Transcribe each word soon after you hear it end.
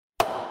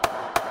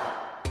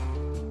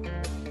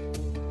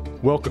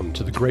Welcome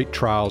to the Great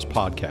Trials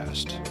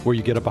Podcast, where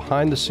you get a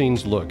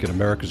behind-the-scenes look at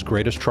America's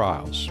greatest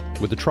trials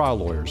with the trial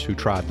lawyers who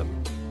tried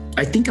them.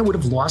 I think I would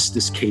have lost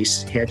this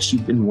case had she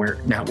been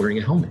not wearing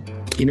a helmet.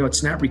 You know,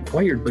 it's not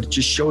required, but it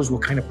just shows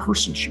what kind of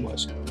person she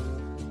was.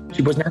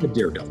 She was not a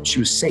daredevil. She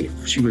was safe.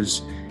 She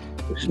was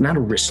not a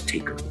risk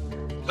taker.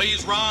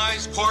 Please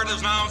rise. Court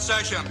is now in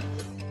session.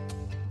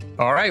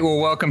 All right. Well,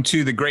 welcome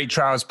to the Great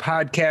Trials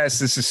Podcast.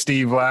 This is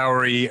Steve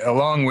Lowry,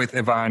 along with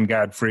Yvonne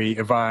Godfrey.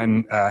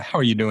 Yvonne, how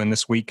are you doing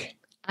this week?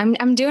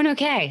 I'm doing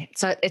okay.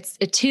 So it's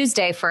a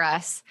Tuesday for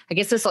us. I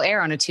guess this will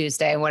air on a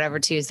Tuesday, whatever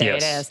Tuesday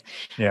it is.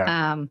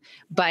 Yeah.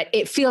 But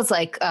it feels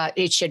like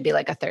it should be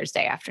like a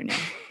Thursday afternoon.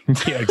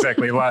 Yeah,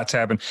 exactly. A lot's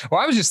happened.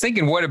 Well, I was just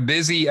thinking what a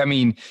busy,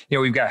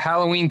 we've got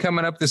Halloween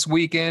coming up this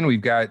weekend.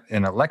 We've got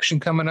an election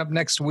coming up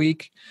next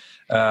week.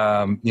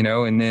 And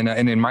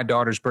then my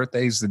daughter's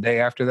birthday is the day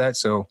after that.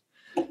 So,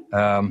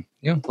 a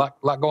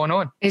lot going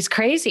on. It's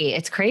crazy.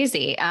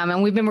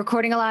 And we've been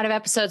recording a lot of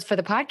episodes for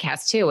the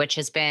podcast too, which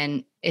has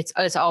been,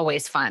 it's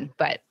always fun,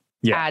 but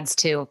adds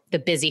to the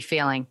busy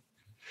feeling.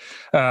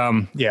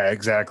 Yeah,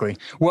 exactly.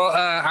 Well,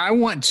 I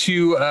want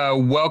to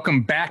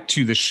welcome back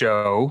to the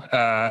show.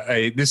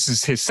 This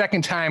is his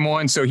second time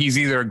on, so he's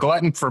either a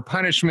glutton for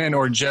punishment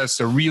or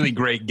just a really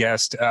great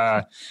guest.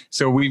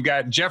 So we've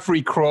got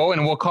Jeffrey Kroll,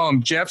 and we'll call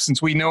him Jeff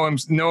since we know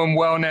him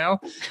well now.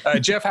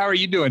 Jeff, how are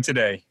you doing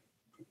today?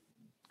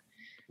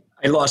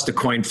 I lost a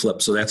coin flip,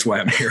 so that's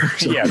why I'm here.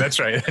 So. Yeah, that's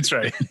right.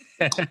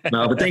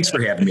 No, but thanks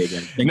for having me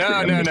again.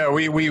 No.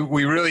 We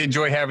really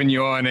enjoy having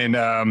you on. And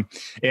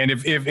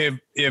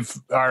if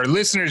our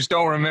listeners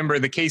don't remember,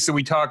 the case that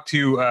we talked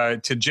to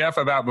Jeff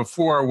about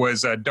before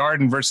was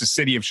Darden versus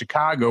City of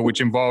Chicago, which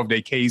involved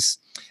a case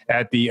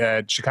at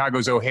the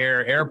Chicago's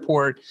O'Hare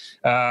Airport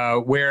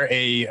where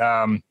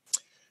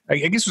I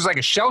guess it was like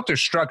a shelter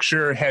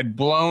structure had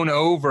blown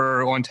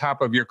over on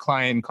top of your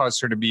client and caused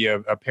her to be a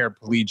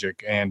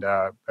paraplegic. And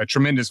a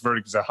tremendous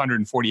verdict is a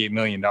 $148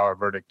 million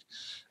verdict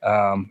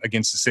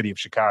against the city of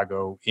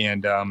Chicago.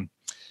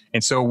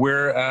 And so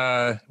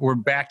we're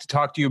back to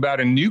talk to you about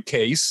a new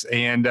case.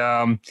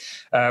 And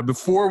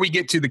before we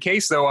get to the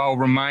case, though, I'll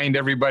remind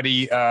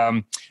everybody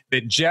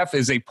that Jeff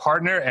is a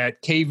partner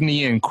at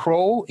Cosmin &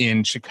 Kroll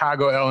in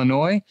Chicago,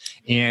 Illinois.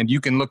 And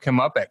you can look him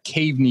up at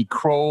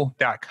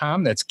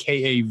CosminKroll.com. That's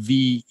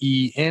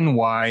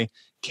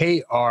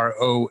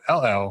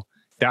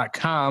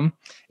KAVENYKROLL.com.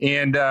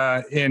 And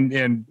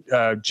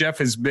Jeff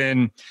has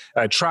been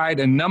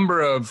tried a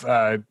number of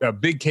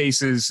big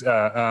cases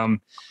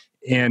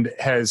and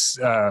has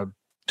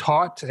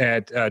taught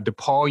at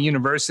DePaul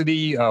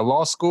University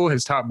Law School,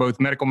 has taught both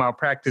medical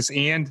malpractice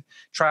and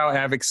trial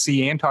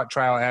advocacy, and taught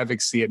trial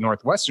advocacy at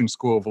Northwestern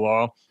School of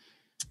Law,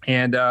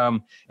 and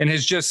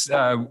has just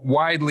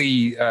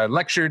widely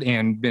lectured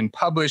and been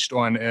published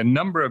on a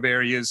number of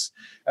areas,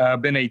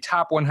 been a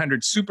top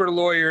 100 super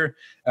lawyer,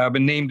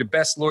 been named the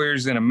best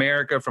lawyers in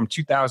America from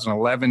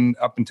 2011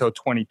 up until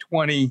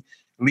 2020,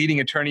 leading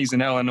attorneys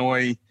in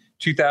Illinois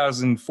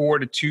 2004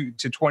 to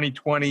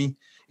 2020.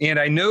 And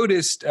I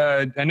noticed,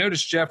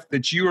 Jeff,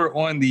 that you are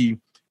on the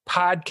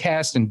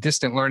podcast and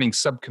distant learning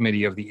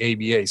subcommittee of the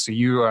ABA. So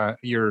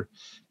you're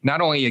not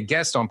only a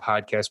guest on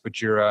podcasts,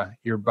 but you're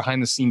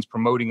behind the scenes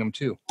promoting them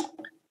too.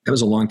 That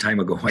was a long time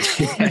ago.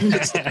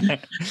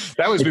 That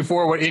was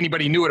before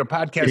anybody knew what a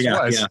podcast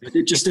was. Yeah,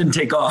 it just didn't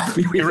take off.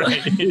 We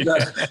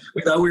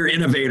thought we were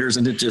innovators,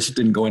 and it just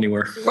didn't go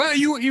anywhere. Well,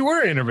 you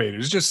were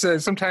innovators. Just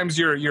sometimes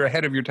you're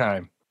ahead of your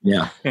time.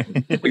 Yeah,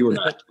 we were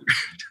not.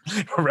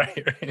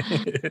 Right.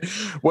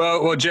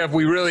 Well, Jeff,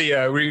 we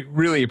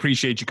really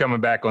appreciate you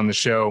coming back on the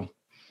show.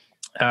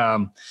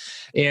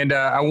 And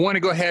I want to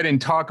go ahead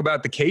and talk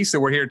about the case that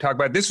we're here to talk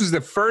about. This was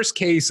the first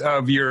case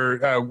of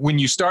your when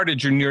you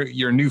started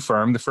your new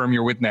firm, the firm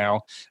you're with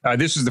now.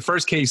 This was the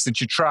first case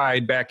that you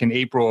tried back in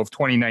April of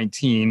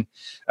 2019.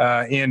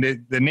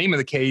 And the name of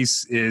the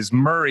case is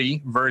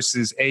Murray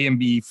versus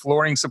A&B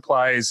Flooring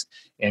Supplies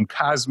and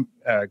Cosmin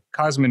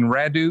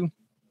Radu.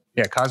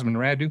 Yeah, Cosmin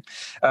Radu.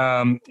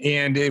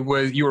 And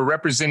you were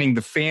representing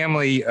the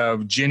family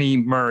of Jenny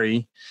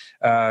Murray,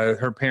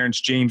 her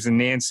parents, James and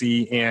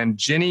Nancy. And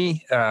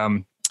Jenny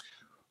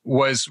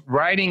was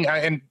riding,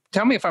 and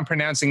tell me if I'm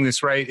pronouncing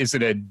this right. Is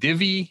it a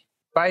Divvy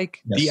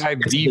bike? Yes,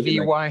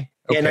 DIVY?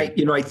 Okay. And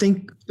I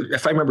think,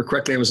 if I remember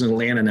correctly, I was in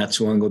Atlanta not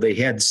so long ago. They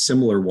had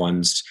similar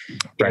ones.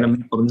 Right.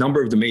 And a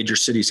number of the major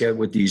cities had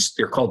with these,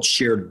 they're called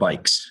shared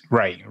bikes.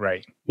 Right.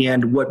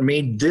 And what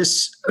made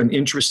this an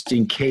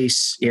interesting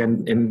case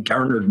and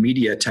garnered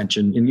media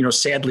attention, and,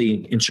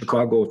 sadly in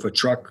Chicago, if a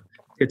truck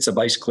hits a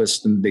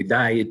bicyclist and they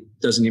die, it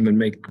doesn't even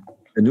make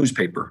the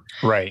newspaper.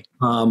 Right.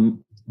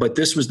 But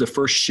this was the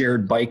first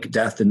shared bike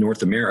death in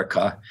North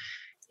America.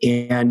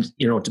 And,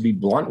 to be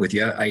blunt with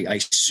you, I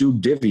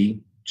sued Divvy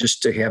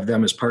just to have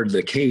them as part of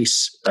the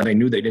case. And I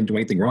knew they didn't do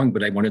anything wrong,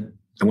 but I wanted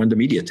the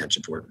media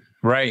attention for it.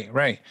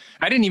 Right.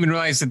 I didn't even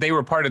realize that they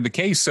were part of the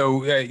case.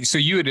 So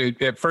you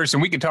had at first,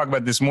 and we could talk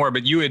about this more,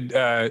 but you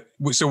had,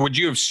 so would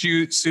you have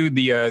sued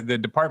the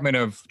Department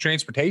of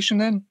Transportation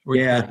then?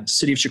 Yeah.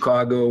 City of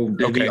Chicago,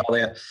 Divvy, all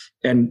that.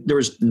 And there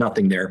was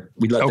nothing there.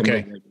 We let them go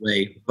right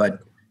away, but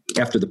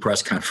after the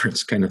press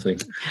conference kind of thing.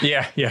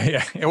 Yeah.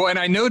 Well, and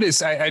I noticed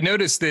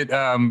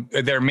that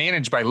they're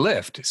managed by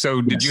Lyft.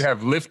 So did you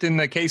have Lyft in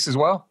the case as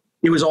well?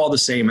 It was all the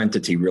same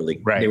entity, really.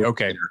 Right.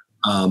 Okay.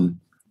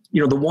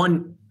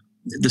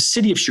 The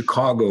city of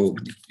Chicago,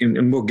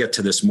 and we'll get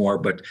to this more,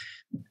 but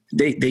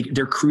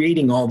they're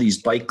creating all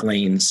these bike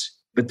lanes,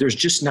 but there's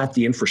just not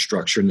the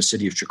infrastructure in the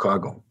city of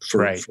Chicago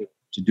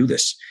to do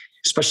this,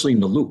 especially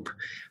in the loop.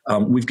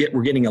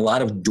 We're getting a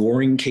lot of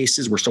dooring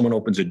cases where someone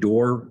opens a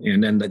door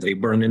and then they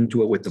burn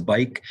into it with the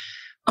bike.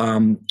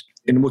 And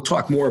we'll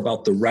talk more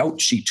about the route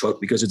she took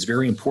because it's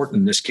very important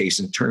in this case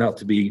and turned out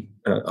to be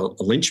a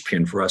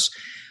linchpin for us.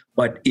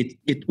 But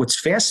what's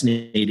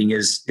fascinating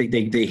is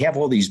they have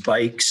all these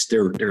bikes.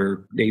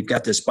 They've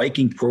got this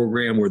biking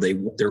program where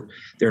they're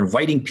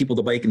inviting people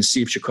to bike in the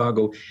city of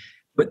Chicago,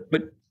 but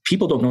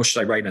people don't know,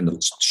 should I ride on the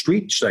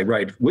street? Should I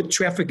ride with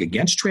traffic,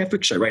 against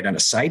traffic? Should I ride on a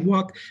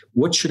sidewalk?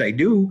 What should I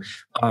do?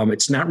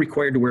 It's not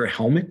required to wear a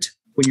helmet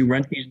when you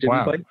rent these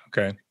bikes.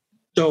 Okay.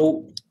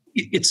 So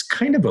it's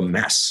kind of a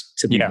mess,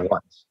 to be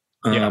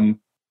blunt.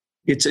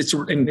 It's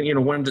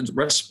and one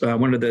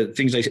of the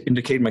things I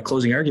indicated in my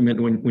closing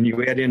argument, when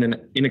you add in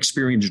an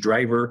inexperienced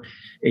driver,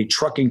 a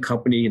trucking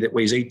company that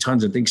weighs 8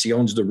 tons and thinks he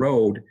owns the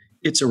road,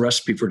 it's a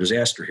recipe for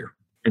disaster here,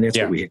 and that's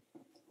what we have.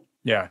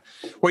 Yeah.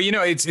 Well,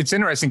 it's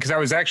interesting because I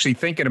was actually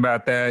thinking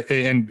about that,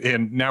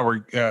 and now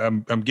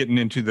I'm getting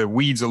into the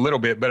weeds a little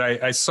bit, but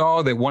I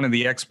saw that one of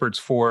the experts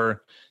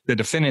for the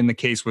defendant in the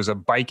case was a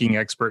biking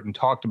expert and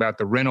talked about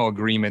the rental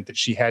agreement that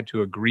she had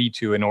to agree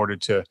to in order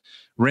to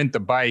rent the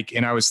bike.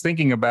 And I was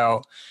thinking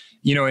about,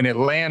 in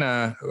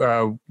Atlanta,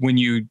 when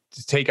you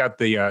take out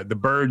the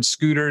Bird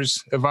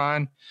scooters,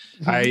 Yvonne,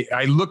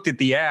 I looked at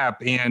the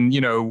app and,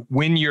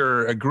 when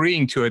you're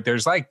agreeing to it,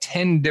 there's like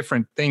 10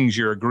 different things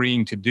you're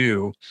agreeing to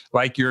do.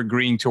 Like you're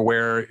agreeing to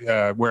wear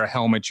a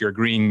helmet, you're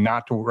agreeing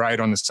not to ride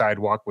on the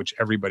sidewalk, which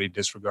everybody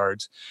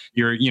disregards.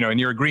 And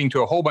you're agreeing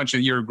to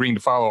you're agreeing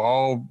to follow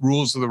all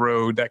rules of the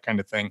road, that kind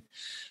of thing.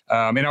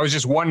 And I was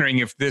just wondering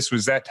if this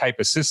was that type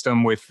of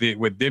system with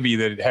Divvy,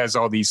 that it has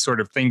all these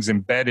sort of things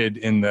embedded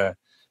in the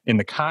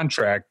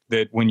contract,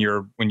 that when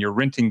you're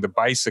renting the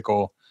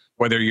bicycle,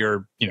 whether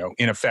you're,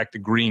 in effect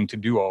agreeing to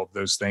do all of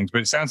those things.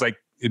 But it sounds like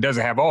it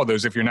doesn't have all of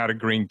those if you're not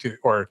agreeing to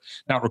or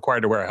not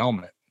required to wear a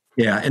helmet.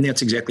 Yeah, and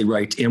that's exactly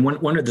right. And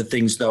one of the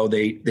things, though,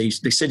 they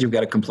said you've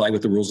got to comply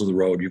with the rules of the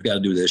road. You've got to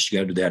do this, you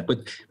got to do that.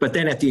 But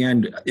then at the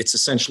end, it's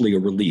essentially a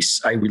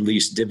release. I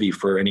release Divvy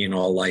for any and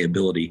all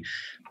liability.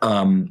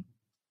 They're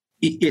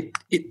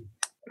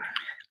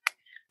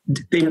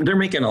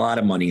making a lot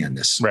of money on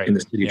this in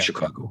the city of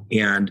Chicago,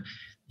 and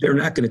they're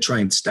not going to try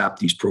and stop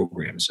these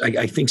programs.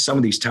 I think some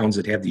of these towns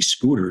that have these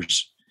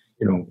scooters,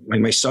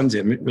 my son's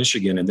in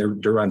Michigan and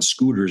they're on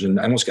scooters, and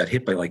I almost got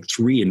hit by like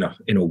 3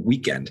 in a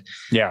weekend.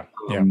 Yeah.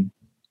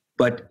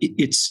 But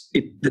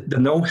the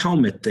no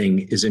helmet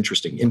thing is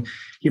interesting. And,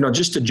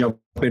 just to jump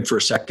in for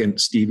a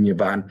second, Steve and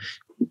Yvonne,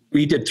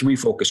 we did 3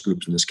 focus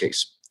groups in this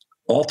case.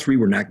 All 3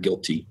 were not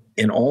guilty.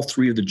 And all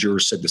 3 of the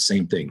jurors said the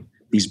same thing.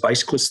 These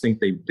bicyclists think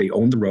they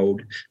own the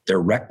road.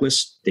 They're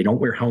reckless. They don't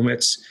wear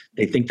helmets.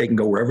 They think they can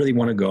go wherever they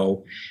want to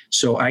go.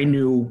 So I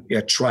knew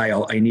at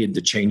trial I needed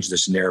to change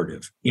this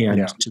narrative.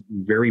 And to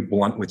be very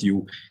blunt with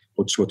you,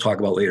 which we'll talk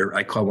about later,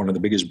 I caught one of the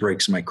biggest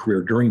breaks in my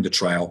career during the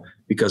trial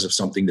because of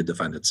something the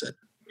defendant said.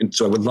 And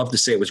so I would love to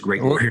say it was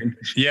great lawyering.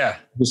 Yeah.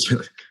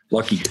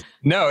 Lucky.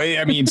 No,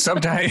 I mean,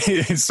 sometimes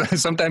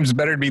it's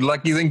better to be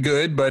lucky than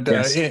good. But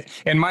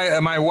and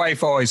my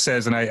wife always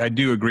says, and I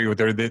do agree with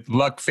her, that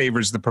luck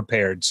favors the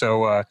prepared.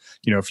 So,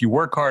 if you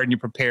work hard and you're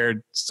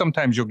prepared,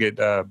 sometimes you'll get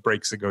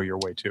breaks that go your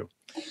way too.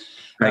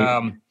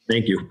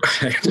 Thank you.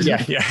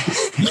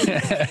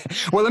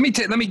 Well, let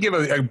me give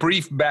a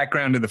brief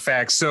background to the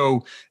facts.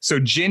 So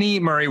Jenny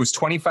Murray was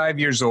 25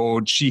 years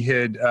old. She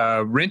had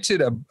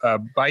rented a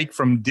bike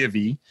from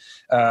Divvy,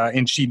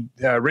 and she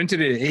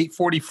rented it at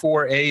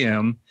 8:44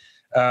 a.m.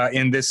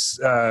 In this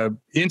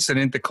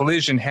incident, the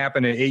collision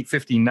happened at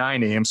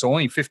 8:59 a.m., so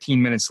only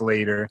 15 minutes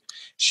later.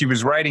 She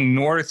was riding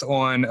north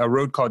on a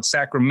road called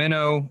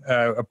Sacramento,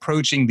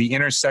 approaching the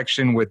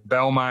intersection with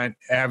Belmont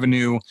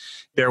Avenue.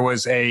 There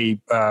was a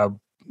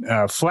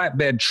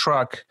flatbed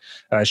truck,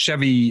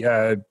 Chevy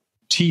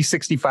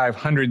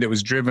T6500, that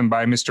was driven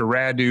by Mr.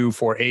 Radu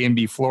for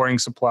A&B Flooring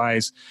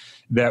Supplies,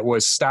 that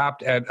was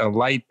stopped at a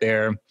light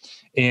there.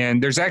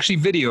 And there's actually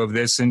video of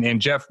this,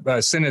 and Jeff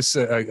sent us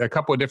a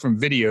couple of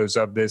different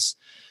videos of this.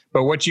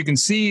 But what you can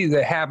see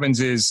that happens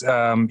is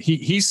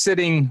he's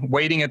sitting,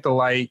 waiting at the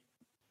light.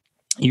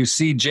 You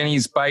see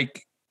Jenny's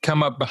bike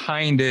come up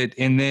behind it,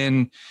 and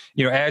then,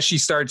 as she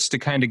starts to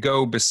kind of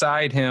go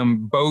beside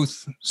him,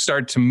 both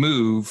start to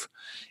move.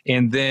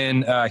 And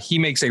then he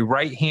makes a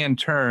right-hand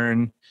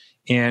turn,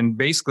 and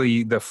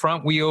basically the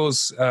front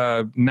wheels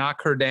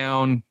knock her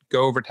down,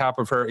 go over top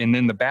of her, and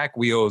then the back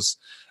wheels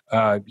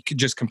could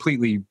just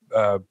completely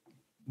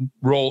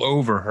roll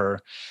over her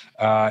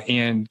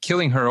and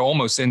killing her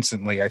almost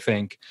instantly, I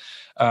think.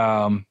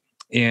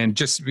 And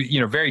just,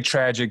 very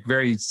tragic,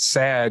 very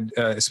sad,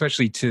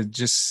 especially to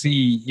just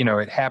see,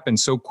 it happen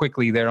so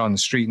quickly there on the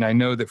street. And I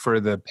know that for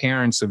the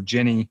parents of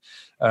Jenny,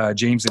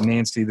 James and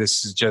Nancy,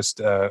 this is just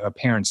a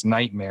parent's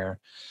nightmare,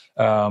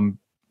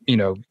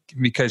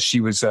 because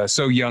she was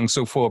so young,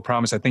 so full of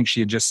promise. I think she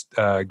had just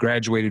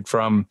graduated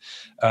from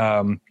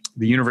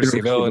the University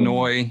of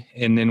Illinois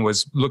and then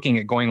was looking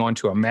at going on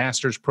to a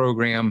master's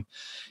program.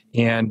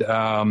 And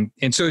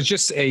so it's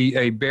just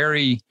a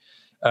very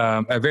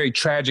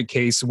tragic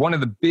case. One of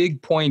the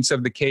big points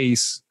of the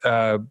case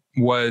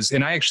was,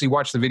 and I actually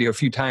watched the video a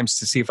few times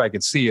to see if I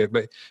could see it,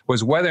 but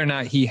was whether or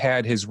not he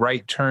had his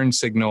right turn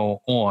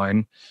signal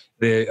on.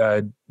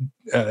 The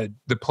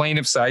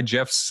plaintiff's side,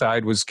 Jeff's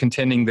side, was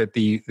contending that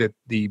the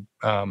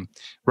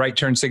right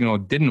turn signal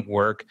didn't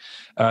work.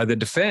 The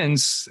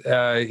defense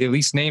at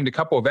least named a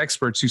couple of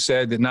experts who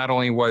said that not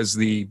only was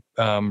the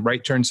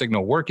right turn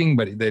signal working,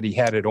 but that he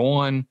had it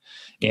on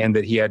and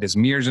that he had his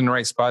mirrors in the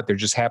right spot. There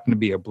just happened to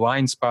be a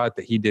blind spot,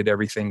 that he did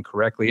everything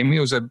correctly. I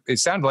mean, it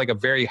sounded like a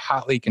very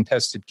hotly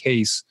contested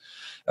case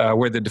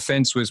where the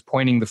defense was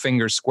pointing the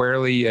finger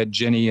squarely at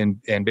Jenny and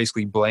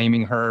basically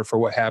blaming her for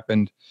what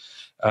happened.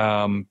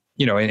 And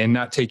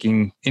not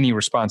taking any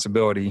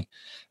responsibility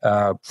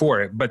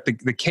for it. But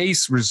the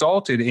case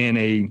resulted in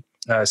a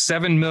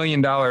 $7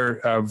 million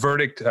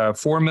verdict,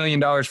 $4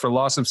 million for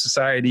loss of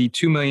society,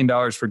 $2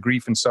 million for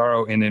grief and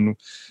sorrow, and then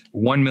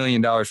 $1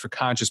 million for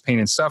conscious pain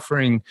and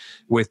suffering,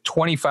 with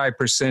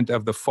 25%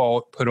 of the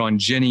fault put on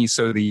Jenny.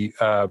 So the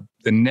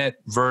net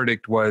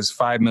verdict was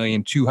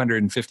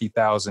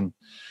 $5,250,000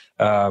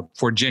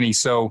 for Jenny.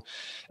 So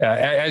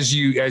as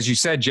you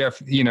said, Jeff,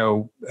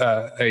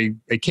 a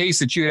case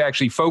that you had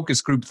actually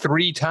focus group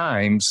 3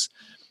 times.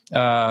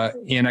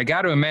 And I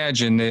got to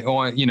imagine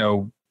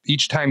that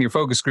each time you're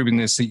focus grouping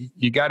this,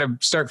 you got to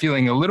start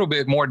feeling a little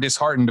bit more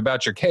disheartened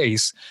about your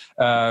case.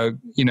 But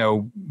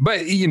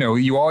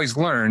you always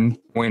learn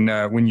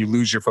when you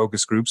lose your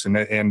focus groups,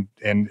 and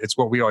it's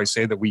what we always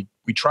say, that we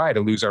try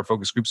to lose our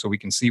focus groups so we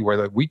can see where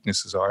the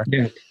weaknesses are.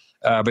 Yeah.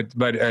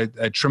 But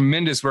a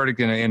tremendous verdict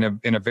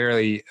in a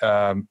very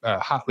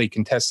hotly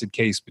contested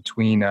case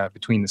between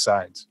the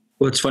sides.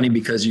 Well, it's funny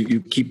because you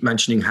keep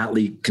mentioning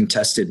hotly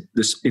contested.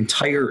 This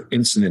entire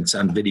incident's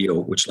on video,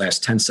 which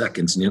lasts 10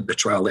 seconds, and the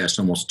trial lasts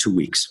almost 2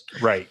 weeks.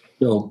 Right.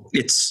 So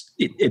if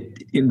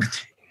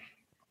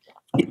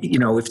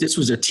this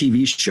was a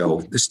TV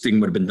show, this thing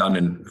would have been done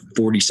in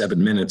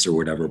 47 minutes or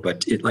whatever.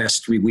 But it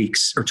lasts 3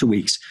 weeks or 2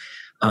 weeks.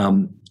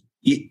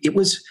 It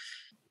was.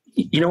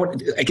 You know what?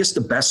 I guess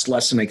the best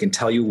lesson I can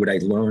tell you, what I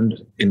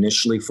learned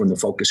initially from the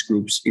focus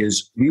groups,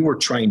 is we were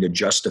trying to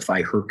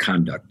justify her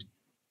conduct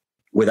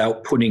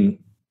without putting,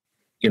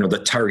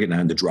 the target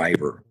on the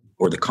driver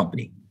or the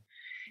company.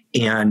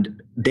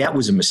 And that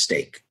was a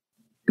mistake.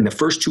 In the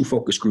first 2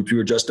 focus groups, we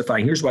were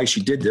justifying, here's why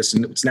she did this,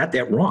 and it's not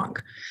that wrong.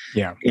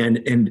 Yeah. And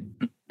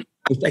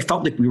I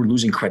felt like we were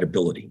losing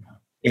credibility.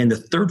 And the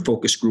third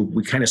focus group,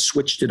 we kind of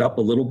switched it up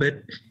a little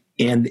bit,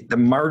 and the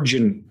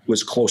margin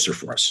was closer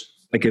for us.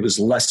 Like, it was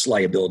less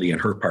liability on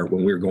her part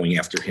when we were going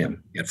after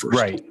him at first.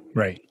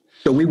 Right.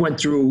 So we went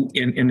through,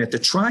 and at the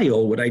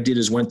trial, what I did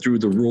is went through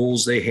the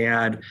rules they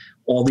had,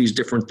 all these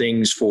different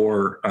things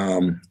for,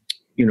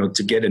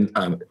 to get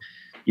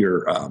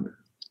your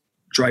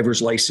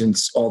driver's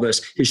license, all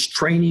this. His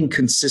training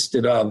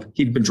consisted of,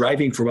 he'd been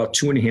driving for about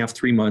 2.5,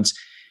 3 months.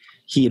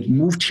 He had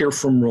moved here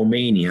from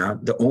Romania.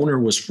 The owner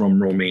was from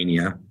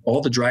Romania.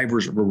 All the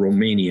drivers were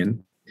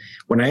Romanian.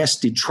 When I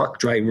asked the truck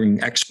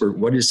driving expert,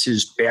 what is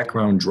his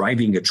background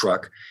driving a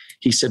truck?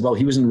 He said, well,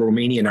 he was in the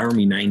Romanian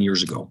army 9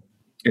 years ago.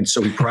 And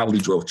so he probably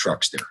drove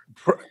trucks there.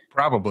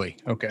 Probably.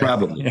 Okay.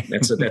 Probably.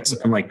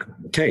 I'm like,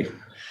 okay,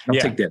 I'll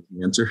take that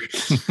answer.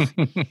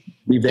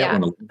 Leave that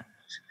one alone.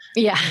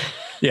 Yeah.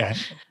 Yeah.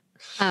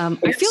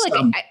 I feel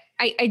like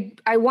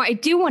I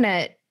do want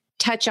to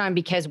touch on,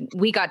 because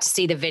we got to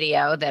see the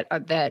video that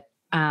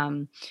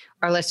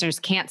our listeners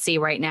can't see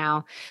right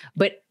now,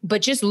 but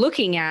just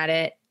looking at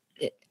it,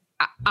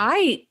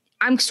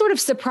 I'm sort of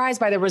surprised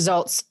by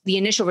the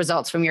initial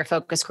results from your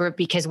focus group,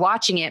 because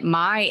watching it,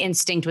 my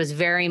instinct was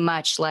very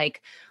much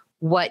like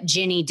what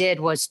Jenny did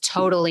was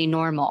totally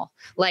normal.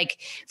 Like,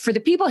 for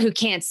the people who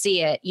can't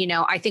see it,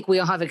 I think we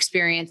all have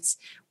experience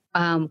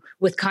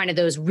with kind of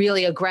those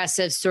really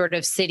aggressive sort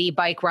of city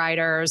bike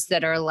riders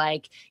that are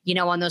like,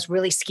 on those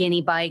really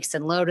skinny bikes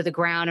and low to the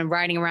ground and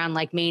riding around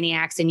like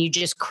maniacs. And you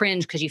just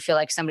cringe because you feel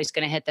like somebody's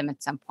going to hit them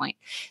at some point.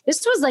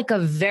 This was like a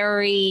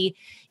very,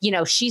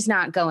 she's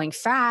not going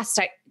fast.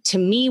 To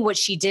me, what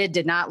she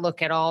did not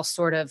look at all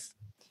sort of,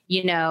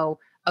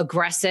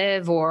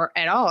 aggressive or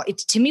at all.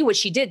 To me, what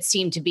she did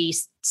seemed to be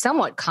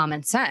somewhat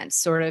common sense,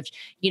 sort of,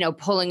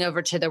 pulling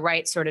over to the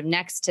right, sort of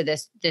next to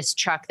this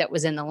truck that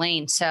was in the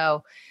lane.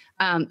 So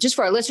just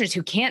for our listeners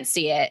who can't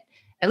see it,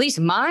 at least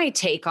my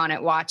take on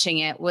it watching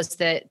it was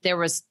that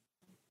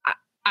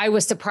I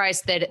was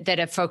surprised that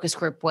a focus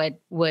group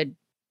would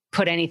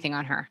put anything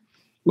on her.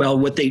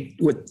 Well,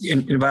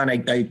 and Yvonne,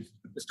 I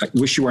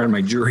wish you were on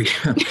my jury,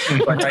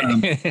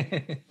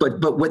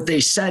 but what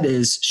they said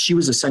is she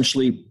was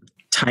essentially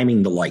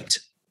timing the light.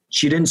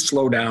 She didn't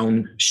slow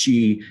down.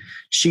 She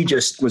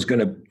just was going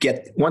to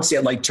get, once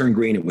that light turned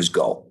green, it was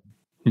go.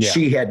 Yeah.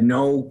 She had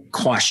no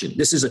caution.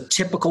 This is a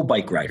typical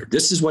bike rider.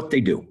 This is what they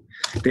do.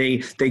 They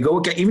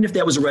go, even if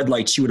that was a red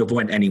light, she would have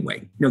went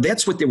anyway.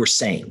 That's what they were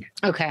saying.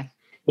 Okay.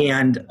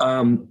 And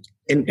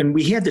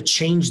we had to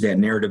change that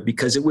narrative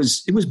because it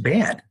was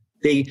bad.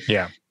 And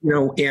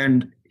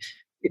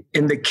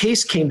the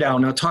case came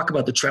down. I'll talk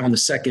about the trial in a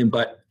second,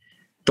 but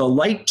the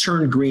light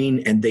turned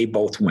green and they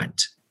both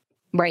went.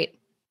 Right.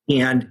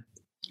 And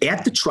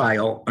at the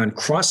trial on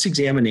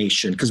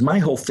cross-examination, because my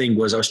whole thing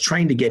was I was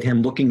trying to get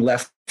him looking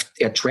left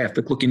at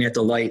traffic, looking at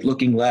the light,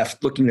 looking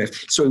left,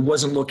 so he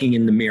wasn't looking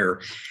in the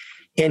mirror.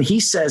 And he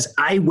says,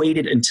 I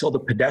waited until the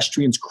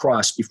pedestrians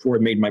crossed before I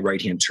made my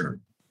right-hand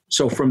turn.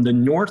 So from the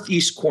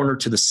northeast corner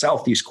to the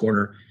southeast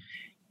corner.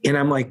 And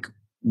I'm like,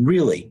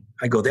 really?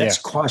 I go, that's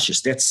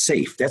cautious. That's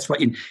safe. That's why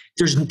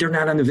they're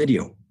not on the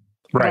video.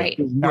 Right.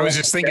 I was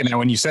just thinking that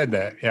when you said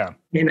that. Yeah.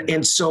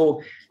 And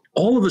so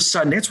all of a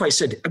sudden, that's why I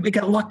said, we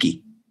got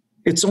lucky.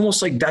 It's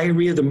almost like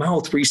diarrhea of the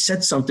mouth where you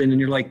said something and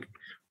you're like,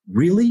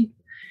 really?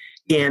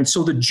 And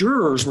so the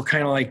jurors were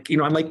kind of like,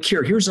 I'm like,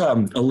 here's a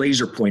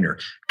laser pointer.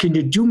 Can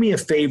you do me a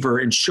favor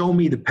and show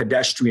me the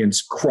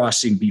pedestrians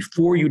crossing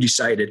before you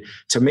decided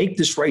to make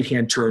this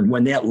right-hand turn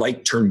when that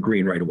light turned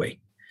green right away?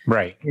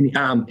 Right.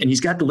 And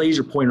he's got the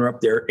laser pointer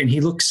up there and he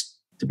looks,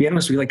 to be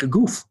honest with you, like a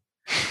goof.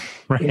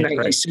 Right.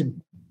 And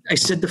I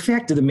said, the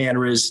fact of the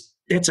matter is,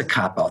 that's a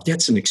cop-out.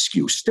 That's an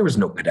excuse. There was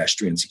no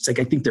pedestrians. He's like,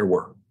 I think there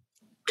were.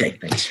 Okay,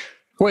 thanks.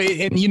 Well,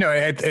 and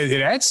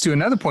it adds to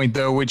another point,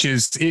 though, which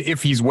is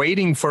if he's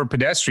waiting for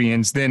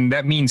pedestrians, then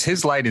that means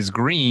his light is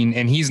green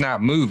and he's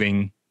not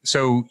moving.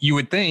 So you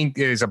would think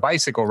as a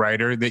bicycle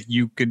rider that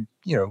you could,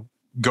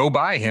 go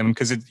by him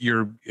because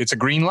it's a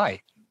green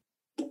light.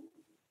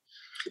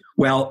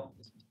 Well,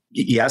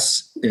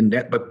 yes,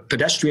 but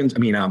pedestrians,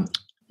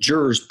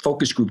 jurors,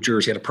 focus group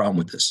jurors had a problem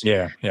with this.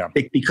 Yeah.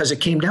 Because it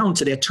came down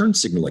to that turn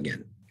signal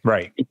again.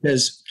 Right.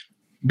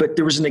 But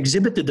there was an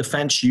exhibit the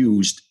defense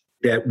used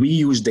that we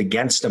used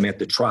against them at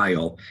the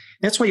trial.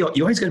 That's why you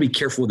always got to be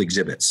careful with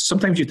exhibits.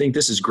 Sometimes you think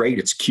this is great,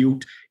 it's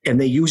cute, and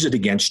they use it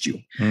against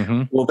you.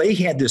 Mm-hmm. Well, they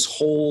had this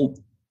whole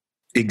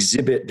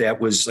exhibit that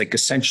was like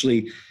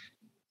essentially,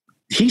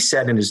 he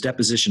said in his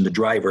deposition, the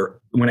driver,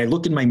 when I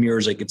looked in my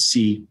mirrors, I could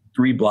see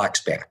 3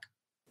 blocks back.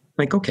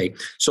 Like, okay,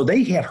 so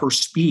they had her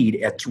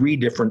speed at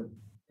from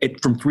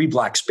 3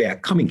 blocks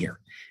back coming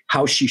here,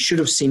 how she should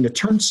have seen the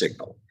turn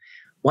signal.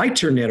 Well, I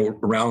turned that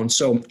around.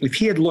 So if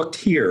he had looked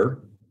here,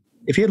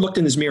 if he had looked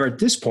in his mirror at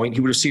this point,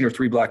 he would have seen her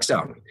 3 blocks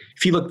down.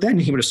 If he looked then,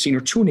 he would have seen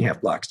her 2.5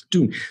 blocks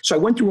down. So I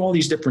went through all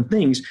these different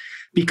things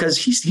because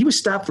he was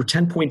stopped for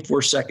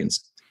 10.4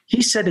 seconds.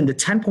 He said in the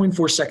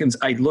 10.4 seconds,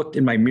 I looked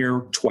in my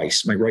mirror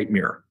twice, my right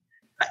mirror.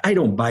 I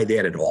don't buy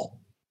that at all.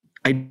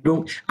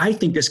 I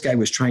think this guy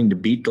was trying to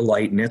beat the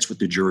light, and that's what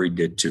the jury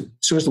did too.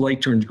 As soon as the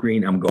light turns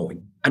green, I'm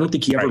going. I don't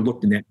think he ever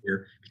looked in that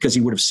mirror because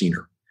he would have seen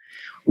her,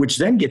 which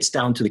then gets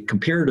down to the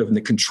comparative and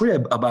the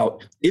contrib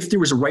about if there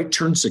was a right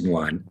turn signal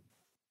on,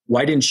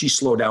 why didn't she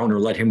slow down or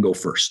let him go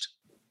first?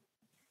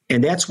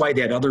 And that's why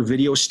that other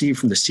video, Steve,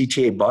 from the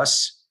CTA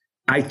bus,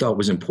 I thought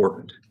was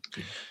important.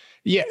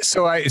 Yeah.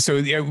 So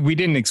we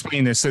didn't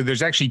explain this. So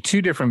there's actually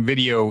 2 different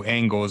video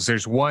angles.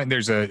 There's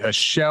a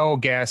Shell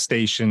gas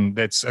station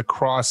that's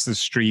across the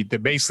street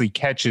that basically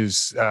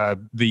catches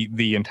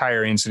the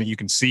entire incident. You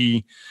can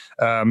see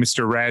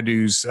Mr.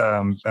 Radu's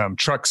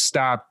truck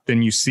stop.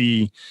 Then you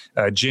see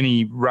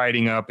Jenny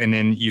riding up, and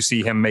then you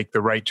see him make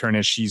the right turn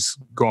as she's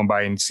going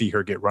by and see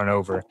her get run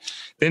over.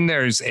 Then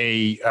there's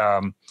a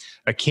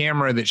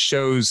camera that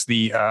shows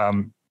the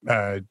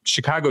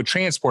Chicago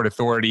Transport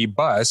Authority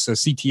bus, a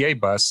CTA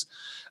bus,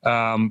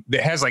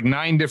 that has like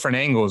 9 different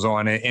angles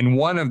on it. And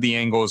one of the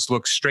angles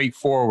looks straight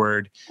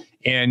forward,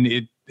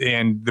 and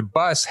the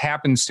bus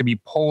happens to be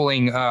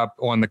pulling up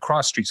on the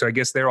cross street. So I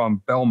guess they're on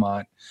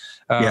Belmont.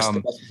 Yes, the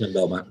bus is in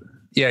Belmont.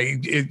 Yeah,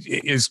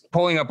 it is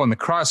pulling up on the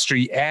cross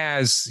street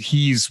as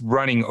he's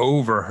running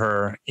over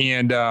her.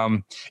 And,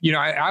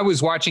 I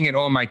was watching it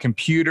on my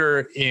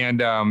computer, and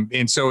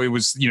so it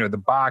was,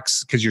 the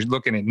box, because you're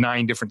looking at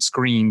 9 different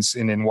screens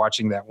and then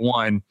watching that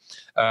one.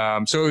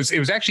 So it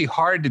was actually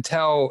hard to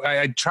tell.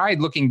 I tried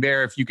looking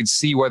there if you could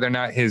see whether or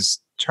not his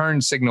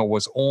turn signal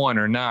was on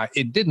or not.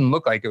 It didn't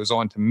look like it was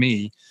on to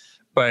me.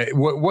 But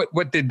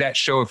what did that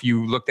show if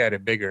you looked at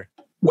it bigger?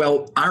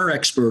 Well, our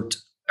accident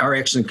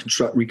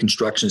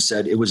reconstruction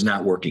said it was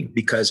not working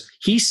because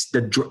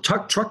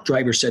the truck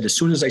driver said, as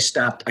soon as I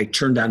stopped, I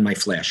turned on my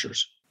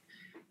flashers.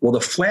 Well, the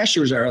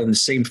flashers are on the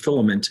same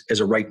filament as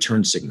a right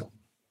turn signal.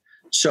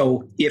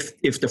 So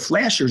if the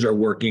flashers are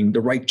working,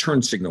 the right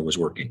turn signal was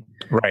working.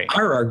 Right.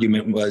 Our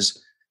argument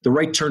was the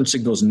right turn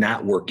signal is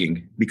not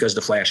working because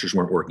the flashers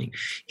weren't working.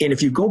 And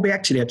if you go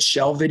back to that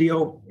Shell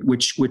video,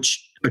 which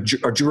a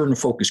juror in the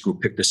focus group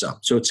picked this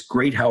up. So it's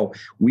great how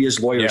we as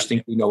lawyers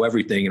think we know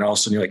everything, and all of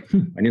a sudden you're like,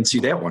 I didn't see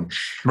that one.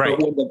 Right.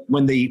 But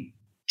when the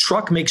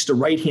truck makes the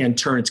right-hand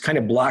turn. It's kind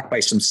of blocked by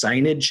some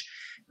signage,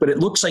 but it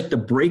looks like the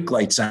brake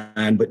light's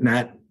on, but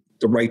not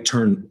the right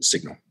turn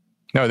signal.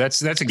 No,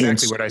 that's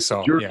exactly what I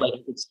saw. You're like,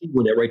 you can see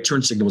where that right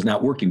turn signal was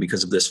not working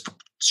because of this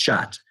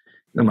shot.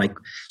 And I'm like,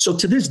 so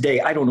to this day,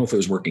 I don't know if it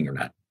was working or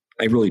not.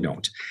 I really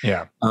don't.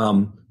 Yeah.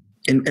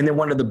 And then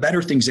one of the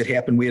better things that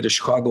happened, we had a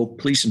Chicago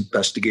police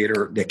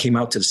investigator that came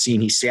out to the scene.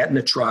 He sat in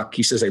the truck.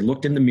 He says, I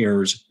looked in the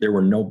mirrors. There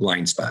were no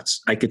blind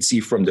spots. I could see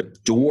from the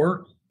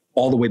door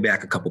all the way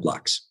back a couple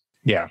blocks.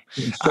 Yeah.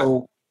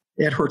 So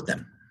that hurt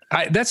them.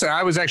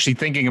 I was actually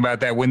thinking about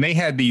that when they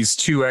had these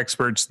two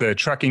experts, the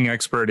trucking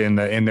expert and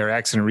their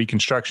accident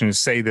reconstructionist,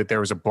 say that there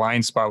was a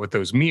blind spot with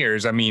those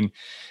mirrors. I mean,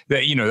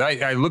 that, you know,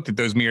 I looked at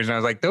those mirrors and I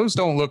was like, those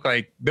look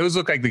like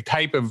the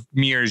type of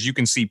mirrors you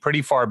can see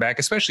pretty far back,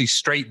 especially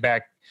straight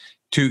back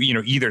to, you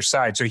know, either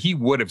side. So he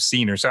would have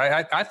seen her. So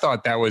I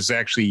thought that was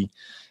actually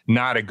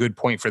not a good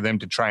point for them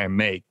to try and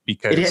make,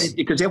 because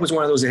that was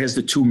one of those that has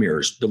the two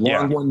mirrors, the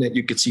long one that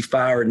you could see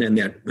far, and then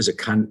that was a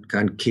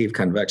concave,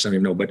 convex, I don't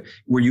even know, but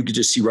where you could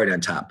just see right on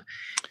top.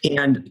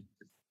 And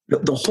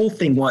the whole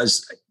thing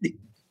was,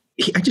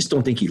 I just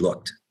don't think he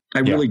looked. I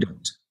really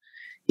don't.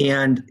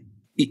 And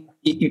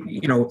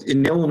you know,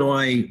 in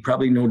Illinois,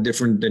 probably no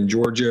different than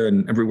Georgia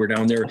and everywhere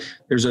down there,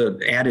 there's an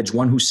adage,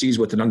 one who sees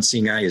with an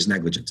unseeing eye is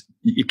negligent.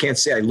 You can't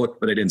say I looked,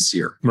 but I didn't see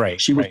her.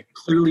 Right. She was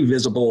clearly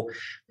visible.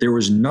 There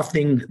was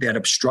nothing that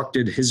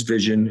obstructed his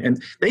vision.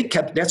 And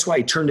that's why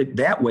I turned it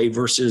that way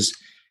versus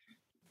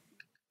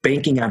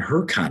banking on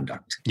her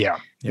conduct. Yeah.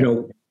 You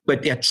know,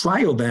 but at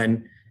trial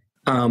then,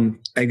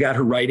 I got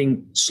her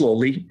writing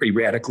slowly,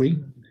 erratically.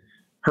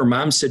 Her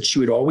mom said she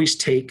would always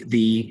take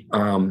the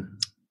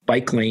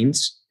bike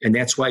lanes. And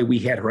that's why we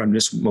had her on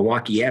this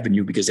Milwaukee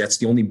Avenue, because that's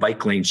the only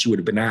bike lane she would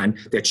have been on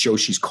that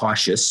shows she's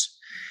cautious.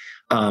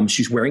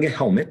 She's wearing a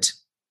helmet.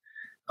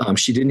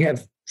 She didn't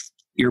have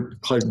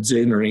earplugs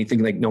in or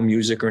anything, like no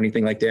music or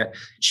anything like that.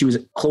 She was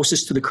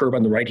closest to the curb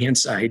on the right-hand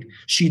side.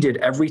 She did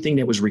everything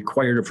that was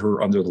required of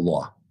her under the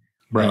law.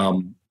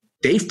 Right.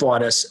 They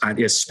fought us on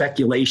as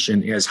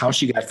speculation as how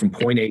she got from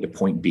point A to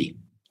point B.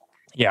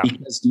 Yeah.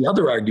 Because the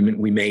other argument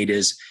we made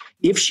is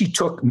if she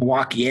took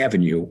Milwaukee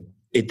Avenue,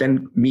 it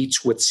then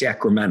meets with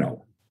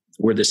Sacramento,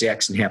 where this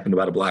accident happened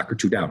about a block or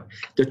two down.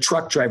 The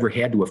truck driver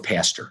had to have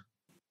passed her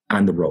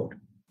on the road.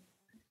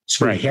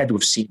 So he had to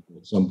have seen her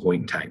at some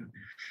point in time.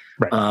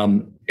 Right.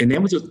 And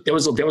that was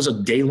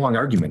a day-long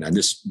argument on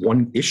this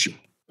one issue.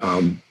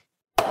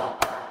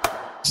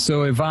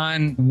 So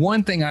Yvonne,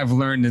 one thing I've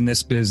learned in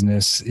this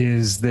business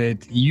is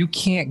that you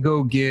can't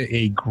go get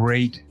a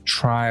great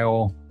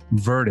trial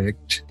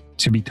verdict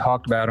to be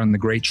talked about on the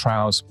Great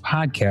Trials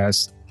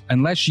podcast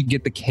unless you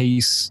get the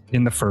case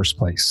in the first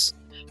place.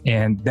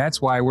 And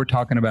that's why we're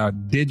talking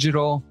about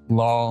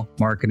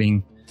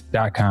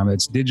digitallawmarketing.com.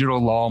 It's Digital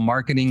Law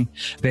Marketing.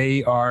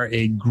 They are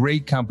a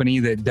great company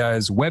that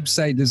does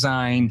website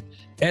design,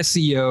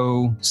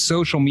 SEO,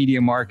 social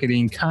media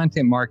marketing,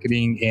 content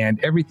marketing, and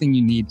everything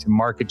you need to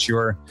market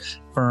your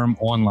firm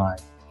online.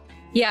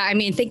 Yeah, I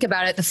mean, think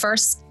about it. The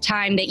first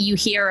time that you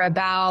hear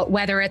about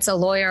whether it's a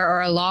lawyer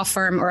or a law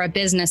firm or a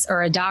business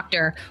or a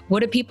doctor, what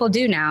do people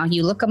do now?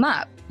 You look them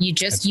up. You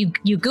just, you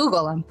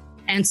Google them.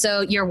 And so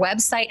your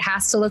website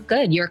has to look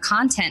good. Your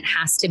content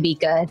has to be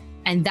good.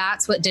 And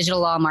that's what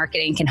digital law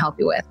marketing can help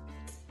you with.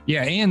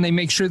 Yeah, and they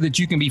make sure that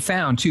you can be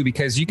found too,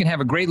 because you can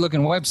have a great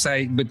looking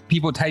website, but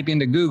people type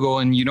into Google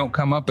and you don't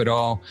come up at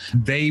all.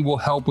 They will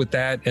help with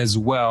that as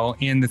well.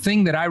 And the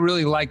thing that I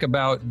really like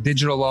about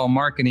digital law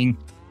marketing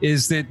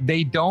is that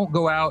they don't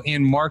go out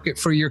and market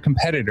for your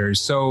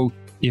competitors. So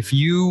if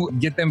you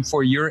get them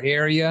for your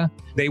area,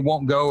 they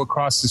won't go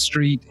across the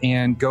street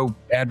and go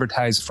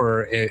advertise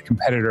for a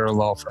competitor or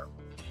law firm.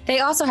 They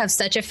also have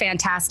such a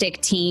fantastic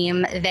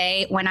team.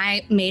 When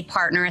I made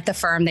partner at the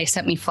firm, they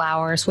sent me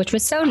flowers, which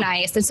was so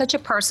nice and such a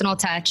personal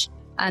touch.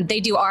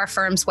 They do our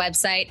firm's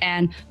website,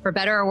 and for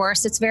better or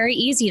worse, it's very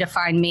easy to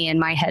find me in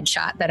my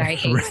headshot that I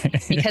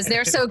hate because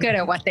they're so good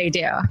at what they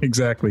do.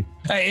 Exactly.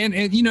 And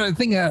you know,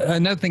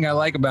 another thing I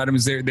like about them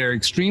is they're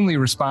extremely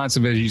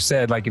responsive, as you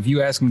said. Like if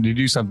you ask them to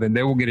do something,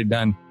 they will get it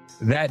done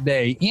that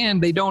day,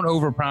 and they don't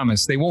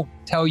overpromise. They won't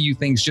tell you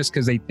things just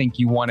because they think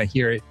you want to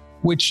hear it,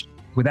 which,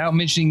 without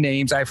mentioning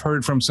names, I've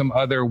heard from some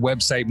other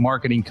website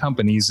marketing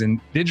companies,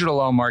 and digital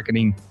law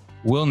marketing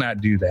will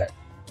not do that.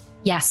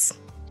 Yes,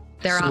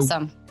 they're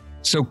awesome.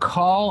 So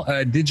call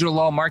Digital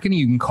Law Marketing.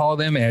 You can call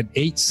them at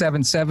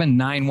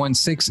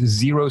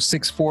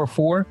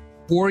 877-916-0644,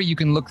 or you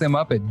can look them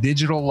up at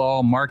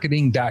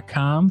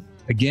digitallawmarketing.com.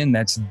 Again,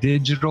 that's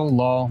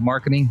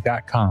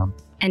digitallawmarketing.com.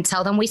 And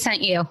tell them we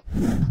sent you.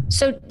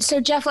 So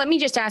Jeff, let me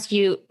just ask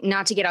you,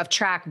 not to get off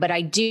track, but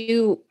I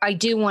do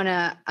want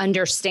to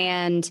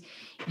understand,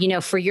 you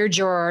know, for your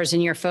jurors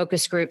and your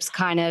focus groups,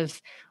 kind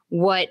of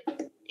what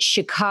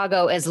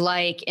Chicago is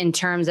like in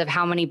terms of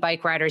how many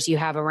bike riders you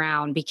have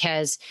around,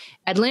 because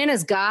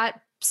Atlanta's got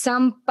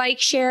some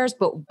bike shares,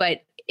 but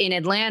in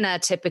Atlanta,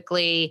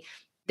 typically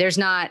there's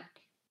not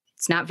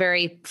It's not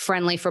very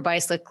friendly for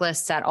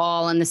bicyclists at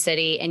all in the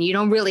city, and you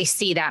don't really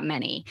see that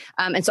many.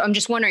 And so I'm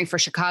just wondering for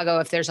Chicago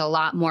if there's a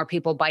lot more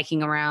people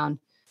biking around.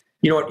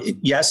 You know what?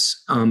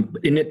 Yes. And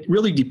it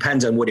really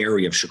depends on what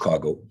area of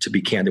Chicago, to be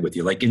candid with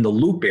you. Like in the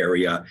Loop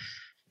area,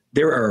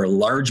 there are a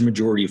large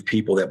majority of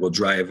people that will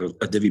drive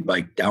a divvy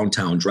bike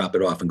downtown, drop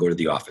it off, and go to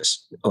the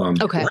office.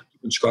 Okay. A lot of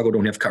people in Chicago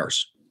don't have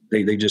cars.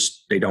 They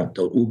don't.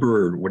 They'll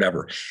Uber or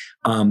whatever.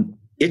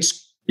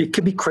 It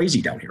can be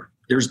crazy down here.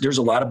 There's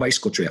a lot of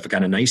bicycle traffic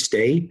on a nice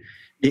day.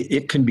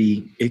 It can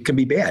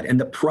be bad.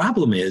 And the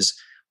problem is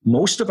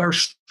most of our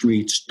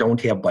streets don't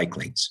have bike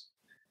lanes.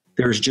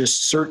 There's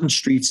just certain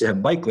streets that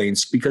have bike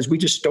lanes because we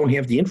just don't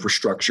have the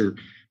infrastructure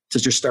to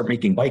just start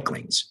making bike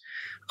lanes.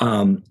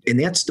 And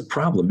that's the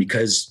problem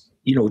because,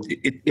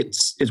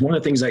 it's one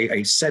of the things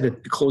I said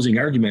at the closing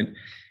argument.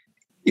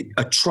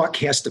 A truck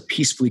has to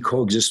peacefully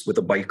coexist with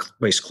a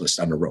bicyclist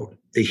on the road.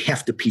 They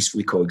have to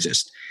peacefully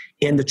coexist.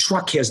 And the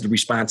truck has the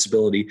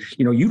responsibility.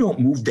 You don't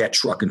move that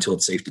truck until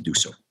it's safe to do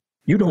so.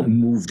 You don't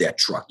move that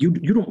truck. You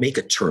don't make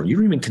a turn. You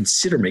don't even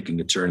consider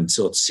making a turn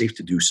until it's safe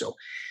to do so.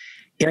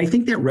 And I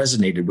think that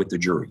resonated with the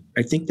jury.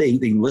 I think they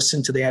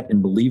listened to that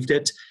and believed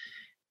it.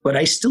 But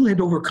I still had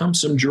to overcome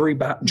some juror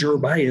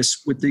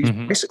bias with these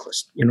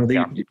bicyclists.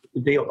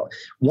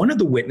 One of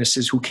the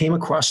witnesses who came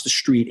across the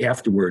street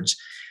afterwards,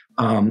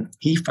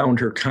 he found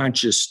her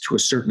conscious to a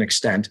certain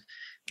extent,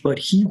 but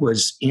he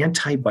was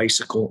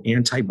anti-bicycle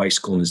in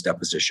his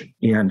deposition.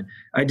 And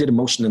I did a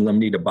motion in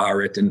limine to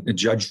bar it, and the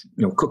judge,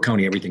 Cook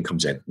County, everything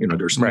comes in.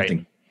 There's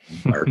nothing.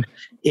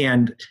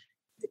 And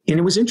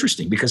it was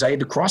interesting because I had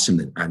to cross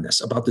him on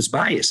this about this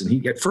bias.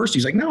 And at first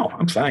he's like, "No,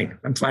 I'm fine.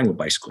 I'm fine with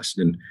bicyclists."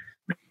 And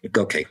like,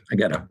 okay, I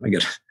gotta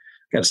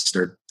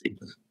start a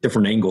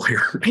different angle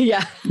here.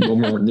 Yeah. No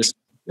more than this.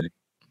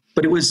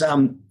 But it was,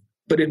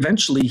 but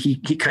eventually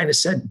he kind of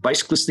said,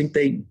 bicyclists think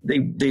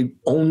they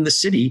own the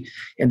city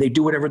and they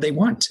do whatever they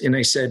want. And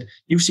I said,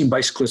 you've seen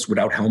bicyclists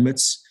without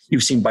helmets.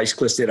 You've seen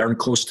bicyclists that aren't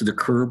close to the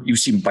curb. You've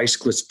seen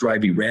bicyclists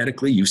drive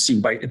erratically. You've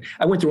seen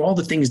I went through all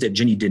the things that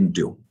Ginny didn't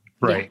do.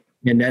 Right.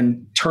 And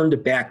then turned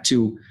it back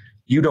to,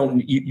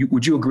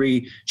 would you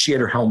agree she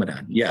had her helmet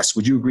on? Yes.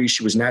 Would you agree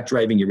she was not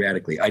driving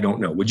erratically? I don't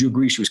know. Would you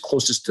agree she was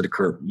closest to the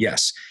curb?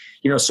 Yes.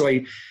 So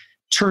I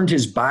turned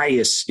his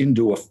bias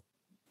into a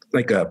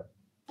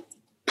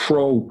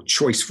pro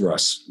choice for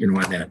us, on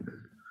that.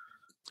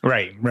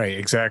 Right,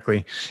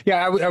 exactly.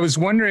 Yeah, I was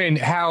wondering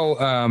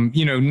how,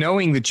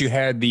 knowing that you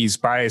had these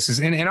biases,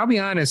 and I'll be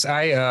honest,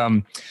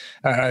 I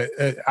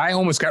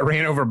almost got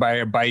ran over by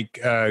a bike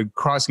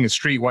crossing a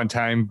street one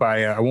time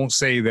by I won't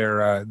say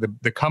their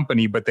the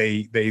company, but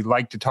they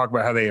like to talk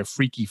about how they have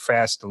freaky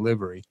fast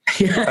delivery.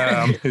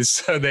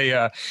 So they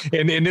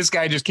and this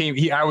guy just came.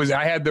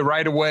 I had the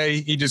right of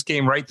way. He just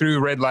came right through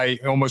red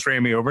light, almost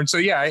ran me over. And so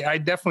yeah, I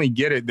definitely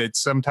get it that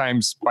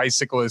sometimes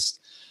bicyclists,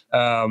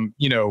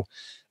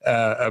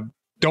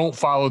 don't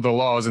follow the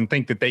laws and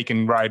think that they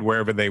can ride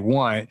wherever they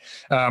want.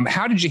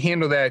 How did you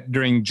handle that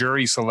during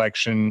jury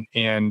selection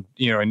and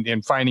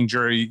finding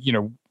jury,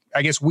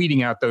 I guess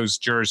weeding out those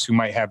jurors who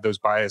might have those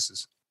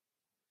biases?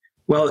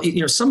 Well,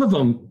 some of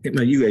them,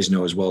 you guys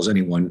know as well as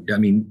anyone,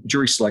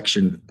 jury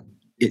selection,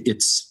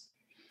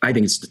 I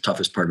think it's the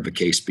toughest part of a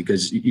case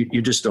because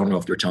you just don't know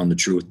if they're telling the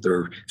truth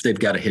or if they've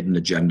got a hidden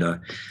agenda.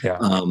 Yeah.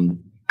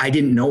 I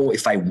didn't know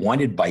if I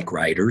wanted bike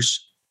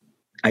riders.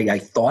 I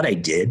thought I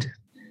did.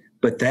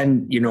 But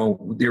then,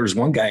 there was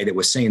one guy that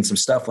was saying some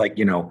stuff like,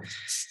 you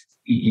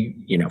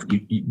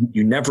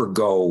never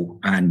go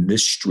on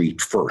this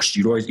street first.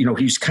 You always,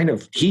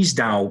 he's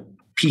now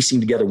piecing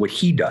together what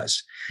he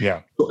does.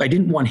 Yeah. So I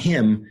didn't want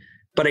him,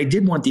 but I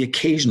did want the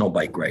occasional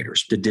bike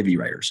riders, the divvy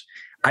riders.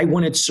 I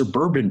wanted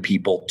suburban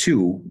people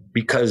too,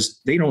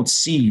 because they don't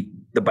see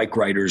the bike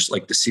riders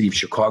like the city of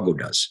Chicago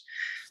does.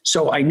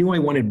 So I knew I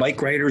wanted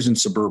bike riders and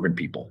suburban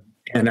people.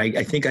 And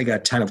I think I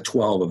got 10 of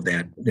 12 of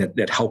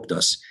that helped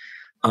us.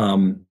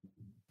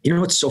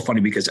 It's so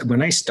funny because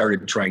when I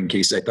started trying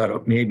cases, I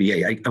thought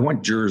maybe I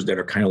want jurors that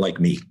are kind of like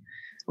me.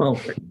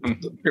 Well,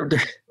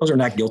 those are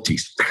not guilty.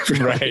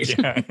 Right.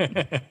 Yeah.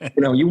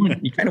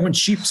 You kind of want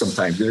sheep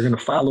sometimes. They're going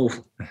to follow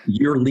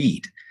your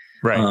lead.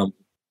 Right.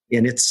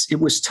 And it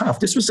was tough.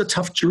 This was a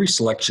tough jury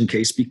selection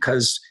case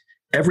because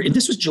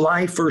this was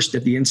July 1st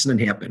that the incident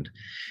happened.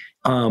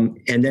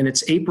 And then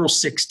it's April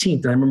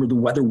 16th. And I remember the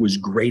weather was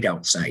great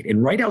outside.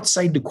 And right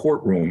outside the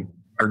courtroom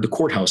or the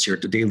courthouse here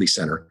at the Daly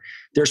Center,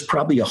 there's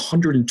probably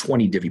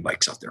 120 divvy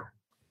bikes out there.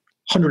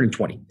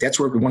 120. That's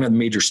where one of the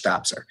major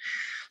stops are.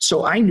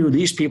 So I knew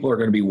these people are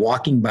going to be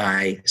walking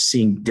by,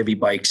 seeing divvy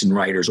bikes and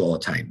riders all the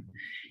time.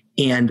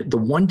 And the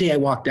one day I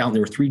walked out,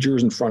 there were 3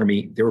 jurors in front of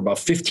me. There were about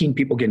 15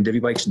 people getting divvy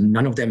bikes.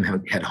 None of them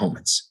had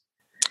helmets.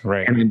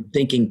 Right. And I'm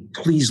thinking,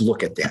 please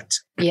look at that.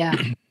 Yeah.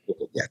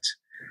 Look at that.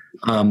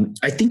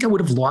 I think I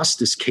would have lost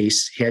this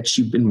case had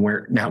she been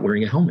not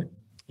wearing a helmet.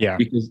 Yeah.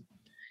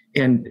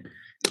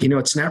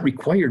 It's not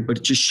required, but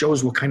it just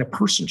shows what kind of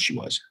person she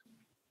was.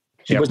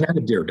 She was not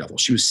a daredevil.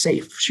 She was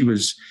safe. She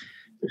was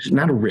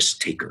not a risk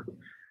taker.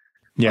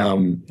 Yeah.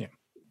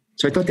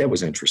 So I thought that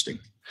was interesting.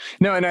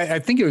 No, and I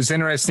think it was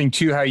interesting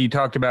too how you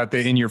talked about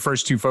in your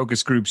first two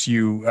focus groups,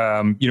 you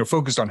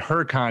focused on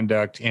her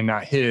conduct and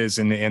not his,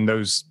 and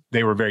those,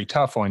 they were very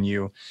tough on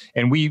you.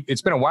 And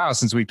it's been a while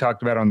since we've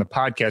talked about it on the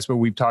podcast, but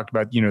we've talked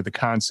about the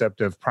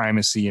concept of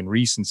primacy and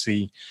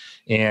recency,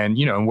 and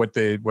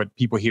what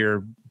people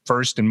hear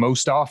first and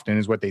most often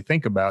is what they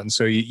think about. And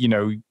so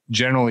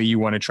generally you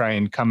want to try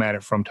and come at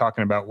it from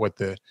talking about what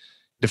the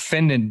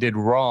defendant did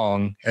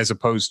wrong, as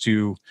opposed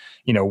to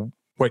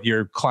what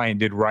your client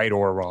did right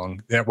or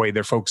wrong. That way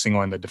they're focusing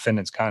on the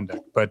defendant's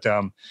conduct. But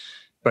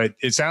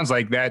it sounds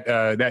like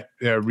that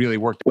really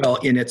worked. Well,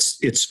 and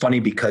it's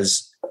funny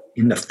because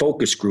in the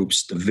focus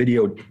groups, the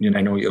video, and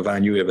I know,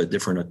 Yvonne, you have a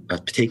different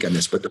take on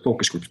this, but the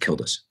focus groups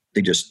killed us.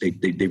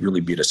 They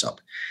really beat us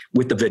up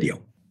with the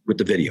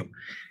video.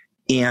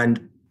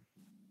 And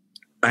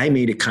I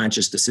made a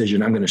conscious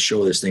decision. I'm going to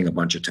show this thing a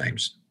bunch of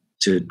times,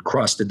 to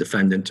cross the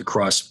defendant, to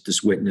cross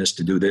this witness,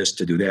 to do this,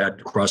 to do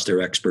that, cross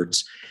their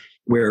experts,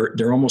 where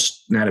they're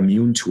almost not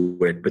immune to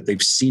it, but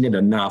they've seen it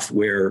enough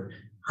where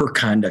her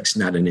conduct's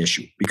not an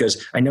issue.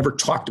 Because I never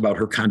talked about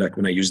her conduct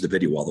when I used the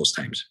video all those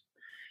times.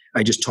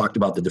 I just talked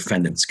about the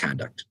defendant's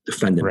conduct,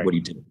 right. What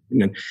he did.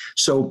 And then,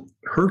 so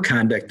her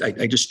conduct,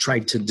 I just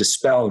tried to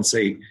dispel and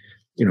say,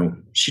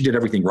 she did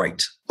everything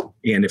right.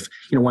 And if,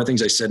 one of the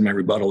things I said in my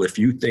rebuttal, if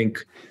you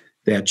think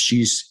that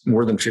she's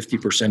more than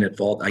 50% at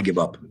fault, I give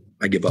up.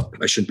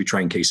 I shouldn't be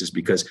trying cases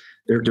because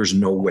there's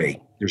no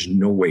way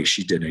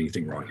she did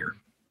anything wrong here.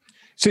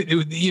 So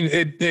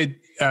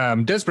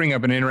it does bring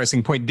up an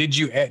interesting point. Did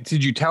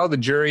you tell the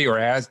jury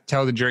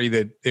tell the jury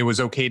that it was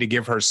okay to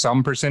give her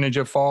some percentage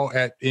of fault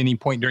at any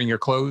point during your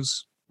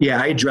close? Yeah,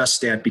 I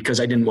addressed that because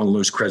I didn't want to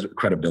lose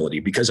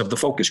credibility because of the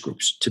focus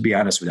groups, to be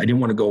honest with you. I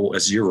didn't want to go a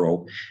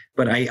zero,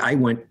 but I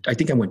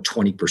think I went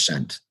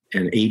 20%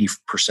 and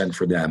 80%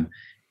 for them.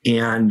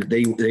 And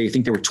they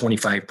think they were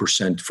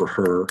 25% for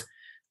her.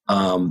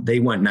 They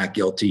went not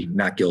guilty,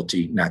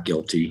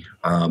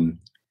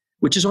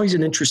 which is always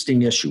an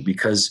interesting issue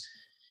because,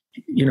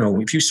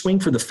 if you swing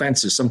for the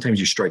fences, sometimes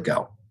you strike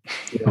out,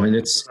 and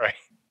it's, right.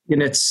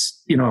 And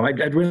it's,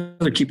 I'd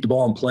rather keep the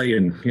ball in play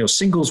and,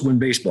 singles win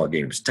baseball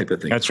games type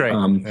of thing. That's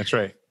right. That's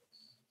right.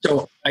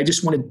 So I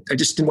just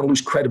didn't want to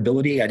lose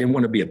credibility. I didn't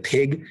want to be a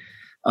pig.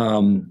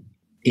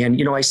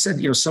 And, I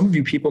said, some of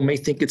you people may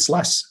think it's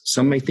less.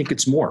 Some may think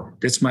it's more.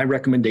 That's my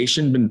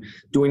recommendation. Been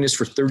doing this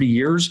for 30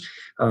 years.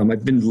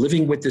 I've been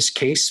living with this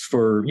case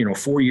for,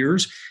 4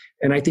 years.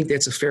 And I think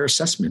that's a fair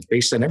assessment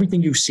based on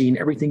everything you've seen,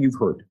 everything you've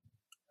heard.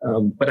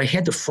 But I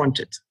had to front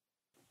it.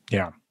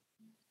 Yeah.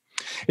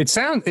 It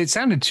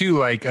sounded too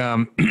like,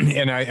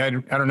 and I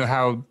don't know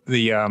how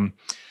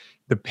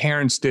the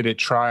parents did at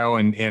trial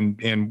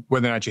and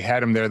whether or not you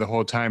had them there the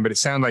whole time, but it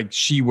sounded like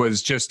she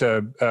was just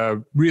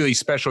a really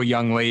special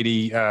young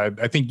lady.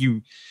 I think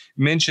you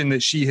mentioned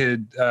that she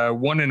had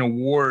won an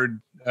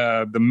award,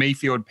 the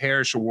Mayfield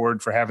Parish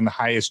Award for having the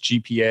highest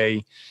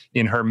GPA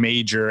in her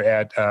major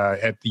at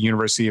the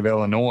University of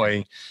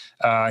Illinois,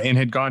 and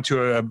had gone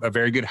to a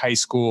very good high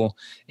school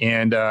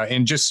and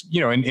just,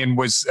 and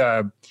was,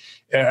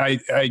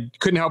 I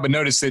couldn't help but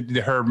notice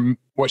that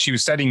what she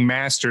was studying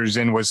master's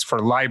in was for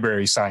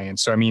library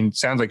science. So, it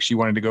sounds like she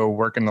wanted to go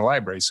work in the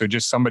library. So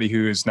just somebody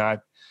who is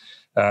not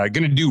going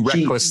to do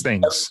reckless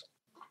things.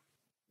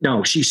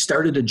 No, she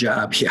started a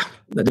job. Yeah.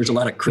 There's a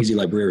lot of crazy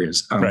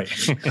librarians. Right.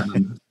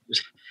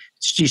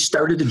 She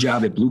started a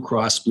job at Blue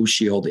Cross Blue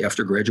Shield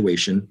after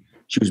graduation.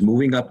 She was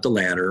moving up the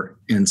ladder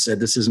and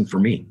said, this isn't for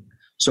me.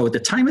 So at the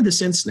time of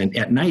this incident,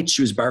 at night,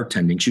 she was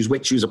bartending. She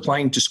was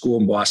applying to school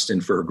in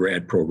Boston for her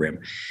grad program.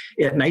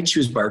 At night, she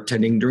was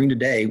bartending. During the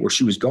day, where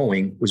she was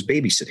going was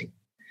babysitting.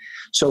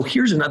 So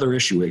here's another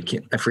issue.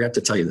 I forgot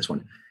to tell you this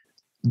one.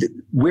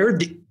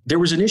 There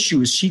was an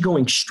issue, is she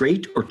going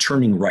straight or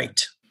turning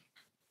right?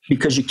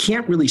 Because you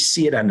can't really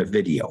see it on the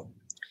video.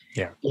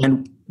 Yeah.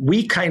 And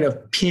we kind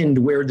of pinned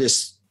where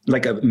this,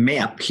 like a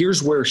map,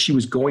 here's where she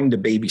was going to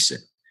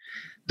babysit.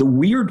 The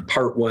weird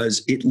part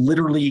was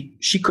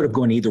she could have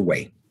gone either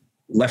way,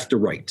 left or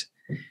right.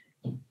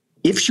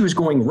 If she was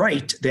going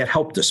right, that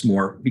helped us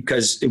more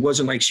because it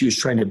wasn't like she was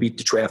trying to beat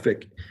the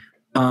traffic.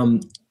 I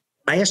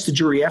asked the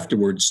jury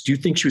afterwards, do you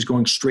think she was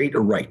going straight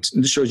or right?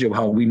 And this shows you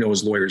how we know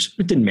as lawyers,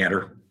 it didn't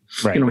matter.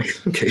 Right.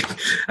 Okay.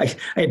 I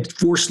had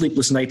 4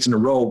 sleepless nights in a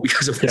row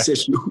because of this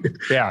issue.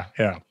 Yeah.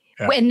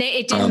 And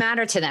it didn't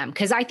matter to them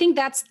because I think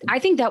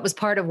that was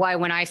part of why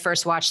when I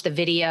first watched the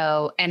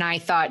video and I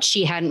thought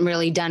she hadn't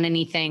really done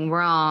anything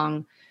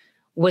wrong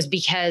was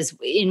because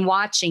in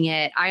watching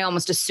it, I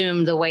almost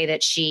assumed the way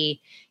that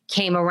she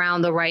came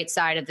around the right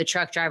side of the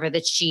truck driver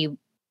that she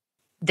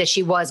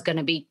was going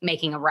to be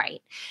making a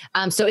right.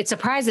 So it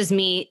surprises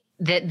me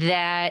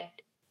that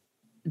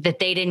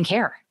they didn't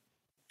care.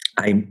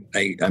 I'm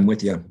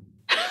with you.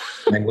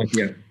 I'm with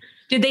you.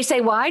 Did they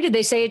say why? Did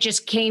they say it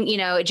just came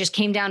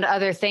down to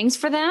other things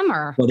for them,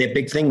 or? Well, that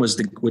big thing was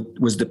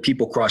the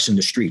people crossing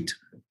the street.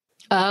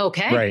 Oh,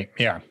 okay. Right.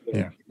 Yeah.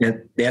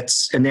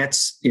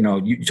 That's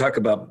you talk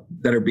about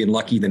better being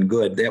lucky than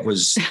good. That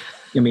was,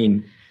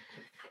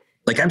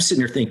 like Like I'm sitting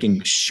there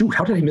thinking, shoot,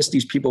 how did I miss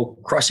these people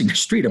crossing the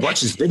street? I've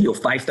watched this video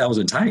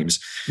 5,000 times.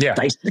 Yeah.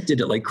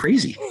 Dissected it like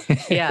crazy.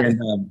 Yeah. And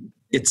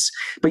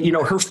but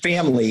her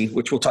family,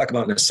 which we'll talk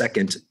about in a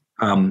second,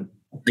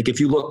 like if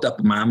you looked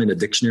up mom in a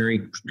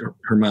dictionary,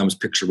 her mom's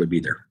picture would be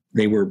there.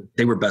 They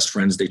were best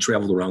friends. They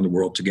traveled around the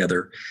world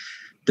together.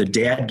 The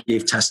dad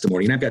gave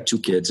testimony, and I've got 2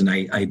 kids. And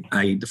I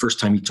the first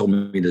time he told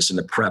me this in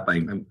the prep,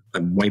 I'm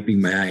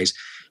wiping my eyes.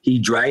 He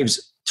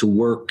drives to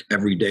work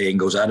every day and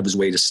goes out of his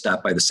way to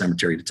stop by the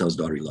cemetery to tell his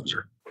daughter he loves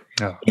her.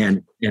 Oh.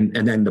 And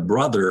then the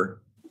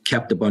brother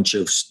kept a bunch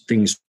of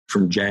things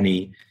from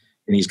Jenny,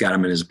 and he's got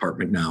them in his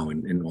apartment now.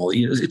 And all,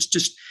 it's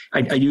just,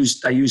 I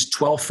used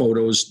 12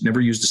 photos,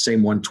 never used the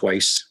same one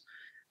twice.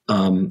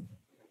 They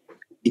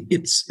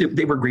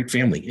were a great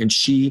family, and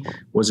she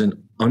was an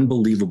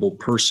unbelievable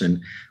person.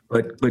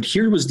 But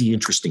here was the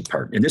interesting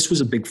part. And this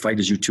was a big fight,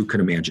 as you two can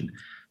imagine.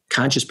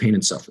 Conscious pain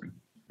and suffering.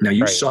 Now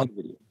you saw the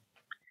video.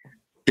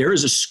 There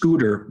is a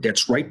scooter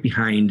that's right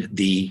behind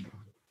the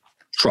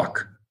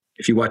truck.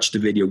 If you watch the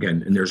video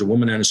again, and there's a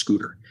woman on a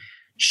scooter,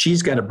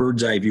 she's got a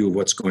bird's eye view of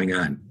what's going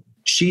on.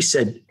 She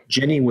said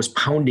Jenny was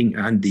pounding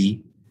on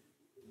the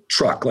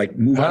truck, like,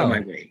 move out of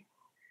my way,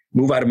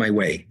 move out of my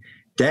way.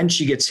 Then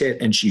she gets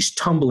hit and she's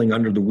tumbling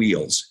under the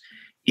wheels.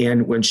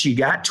 And when she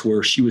got to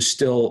her, she was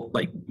still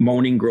like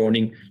moaning,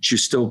 groaning. She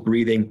was still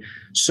breathing.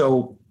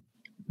 So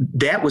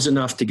that was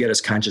enough to get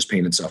us conscious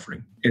pain and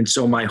suffering. And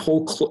so my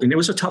whole, and it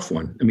was a tough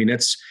one. I mean,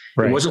 it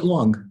wasn't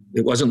long.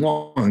 It wasn't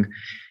long.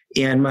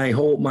 And my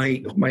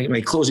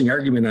closing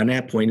argument on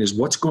that point is,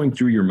 what's going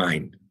through your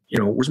mind?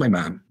 Where's my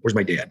mom? Where's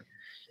my dad?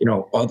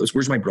 All this,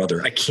 where's my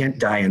brother? I can't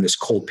die on this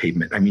cold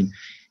pavement. I mean,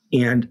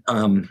 and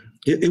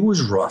it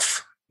was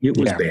rough. It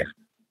was bad.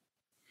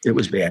 It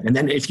was bad. And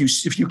then if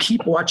you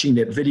keep watching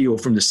that video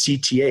from the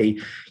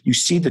CTA, you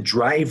see the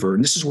driver,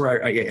 and this is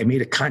where I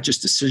made a conscious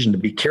decision to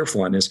be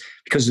careful on this,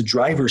 because the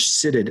driver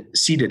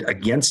seated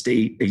against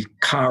a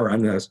car on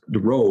the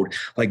road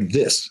like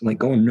this, like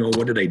going, no,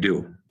 what did I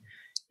do?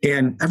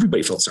 And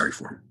everybody felt sorry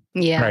for him.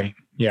 Yeah. Right.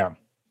 Yeah.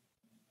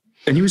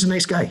 And he was a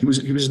nice guy. He was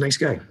a nice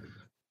guy.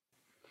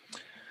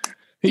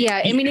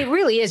 Yeah. I mean, it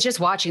really is just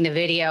watching the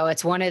video.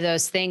 It's one of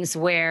those things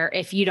where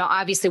if you don't,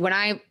 obviously when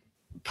I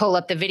pull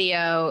up the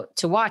video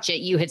to watch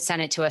it, you had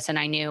sent it to us and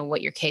I knew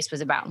what your case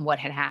was about and what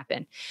had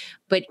happened.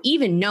 But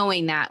even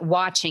knowing that,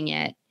 watching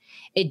it,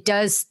 it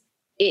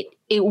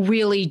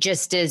really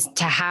just is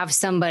to have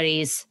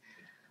somebody's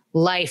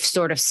life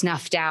sort of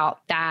snuffed out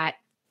that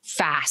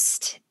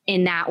fast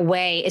in that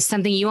way is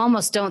something you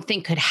almost don't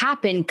think could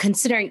happen,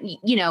 considering,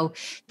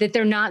 that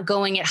they're not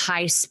going at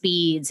high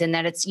speeds and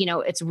that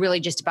it's really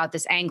just about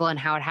this angle and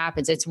how it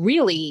happens. It's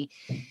really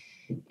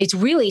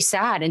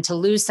sad. And to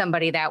lose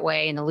somebody that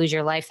way and to lose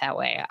your life that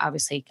way,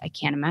 obviously I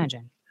can't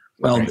imagine.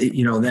 Well,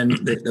 then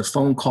the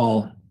phone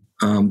call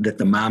that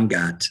the mom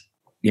got,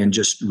 and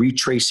just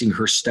retracing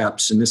her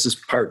steps. And this is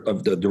part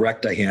of the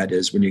direct I had,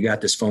 is when you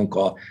got this phone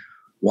call,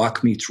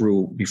 walk me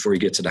through before you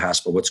get to the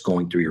hospital, what's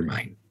going through your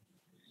mind.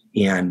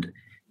 And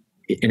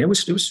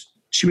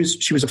she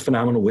was a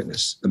phenomenal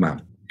witness, the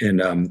mom.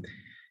 And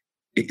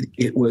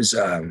it was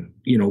one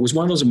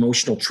of those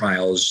emotional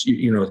trials.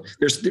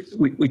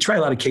 We try a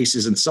lot of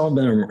cases, and some of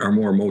them are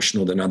more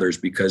emotional than others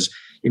because,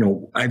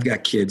 I've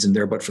got kids and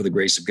there, but for the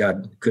grace of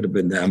God, could have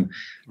been them.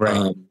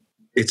 Right.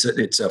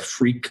 It's a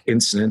freak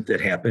incident that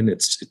happened.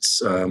 It's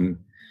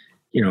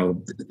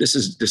this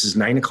is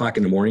 9 o'clock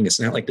in the morning. It's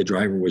not like the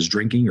driver was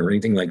drinking or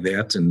anything like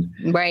that. And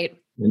right.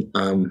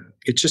 And,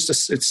 it's just a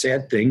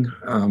sad thing,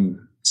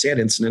 sad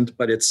incident,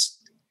 but it's,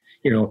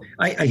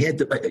 I had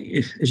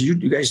as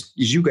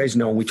you guys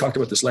know, we talked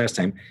about this last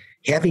time,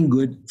 having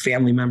good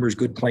family members,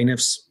 good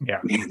plaintiffs.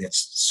 Yeah, man,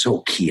 that's so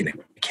key in a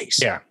case.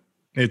 Yeah.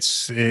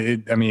 It's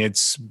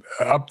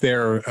up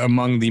there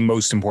among the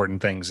most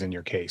important things in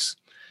your case.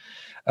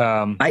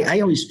 I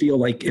always feel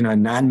like in a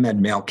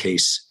non-med mal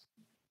case,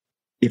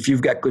 if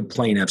you've got good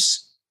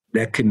plaintiffs,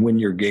 that can win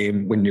your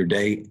game, win your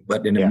day.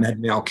 But in a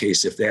med mal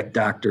case, if that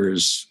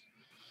doctor's,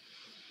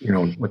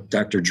 what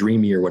Dr.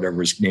 Dreamy or whatever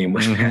his name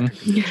was,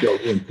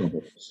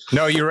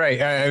 No, you're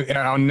right.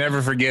 I'll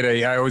never forget.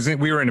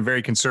 We were in a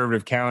very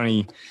conservative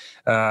county,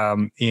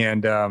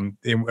 and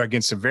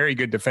against a very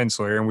good defense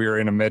lawyer, and we were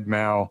in a med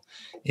mal,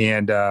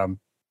 and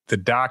the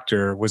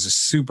doctor was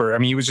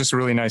he was just a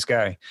really nice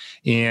guy,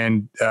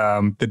 and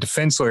the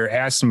defense lawyer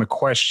asked him a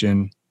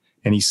question,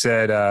 and he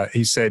said,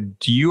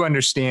 "Do you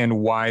understand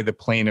why the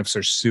plaintiffs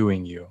are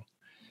suing you?"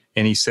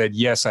 And he said,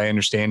 "Yes, I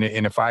understand it.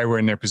 And if I were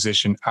in their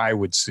position, I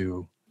would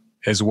sue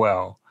as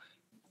well.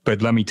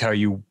 But let me tell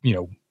you,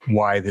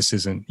 why this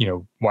isn't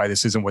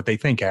what they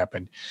think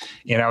happened."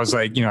 And I was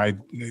like, I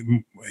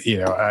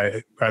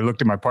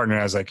looked at my partner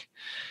and I was like,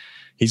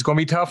 he's going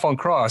to be tough on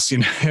Cross.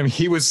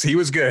 He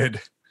was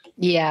good.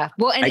 Yeah.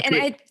 Well, and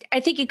I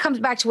think it comes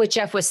back to what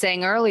Jeff was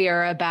saying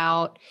earlier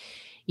about,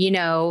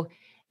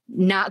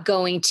 not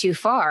going too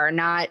far,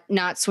 not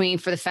swinging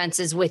for the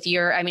fences with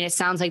it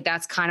sounds like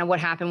that's kind of what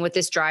happened with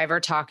this driver,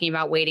 talking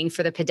about waiting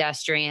for the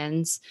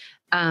pedestrians,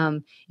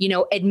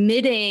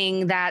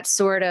 admitting that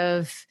sort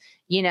of,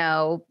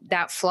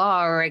 that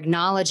flaw or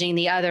acknowledging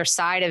the other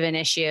side of an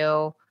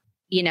issue,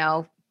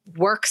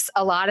 works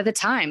a lot of the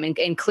time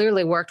and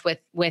clearly worked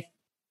with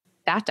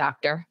that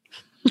doctor.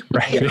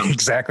 Right.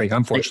 Exactly.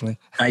 Unfortunately.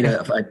 I had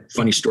a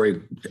funny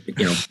story,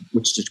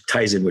 which just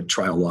ties in with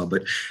trial law,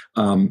 but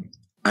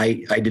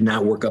I did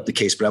not work up the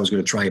case, but I was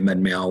going to try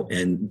med mal,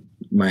 and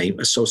my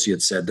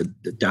associate said that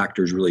the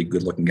doctor's really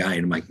good looking guy.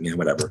 And I'm like,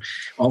 whatever.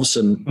 All of a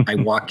sudden I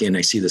walk in,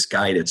 I see this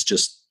guy that's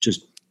just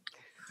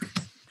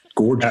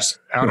gorgeous.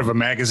 Out of a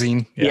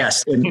magazine. Yeah.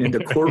 Yes. And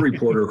the court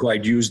reporter who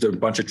I'd used a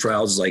bunch of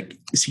trials is like,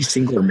 is he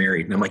single or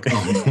married? And I'm like,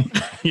 oh no.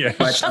 Yeah.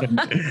 But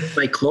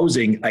by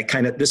closing,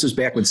 this was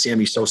back when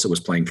Sammy Sosa was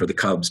playing for the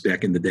Cubs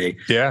back in the day.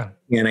 Yeah.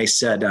 And I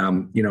said,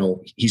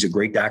 he's a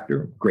great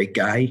doctor, great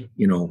guy.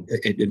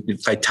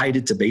 If I tied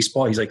it to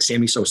baseball, he's like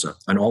Sammy Sosa,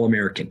 an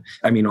All-American.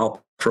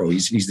 All-Pro.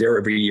 He's there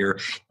every year.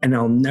 And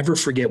I'll never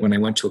forget when I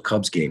went to a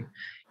Cubs game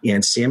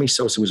and Sammy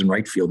Sosa was in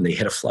right field and they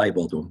hit a fly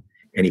ball to him.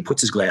 And he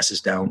puts his glasses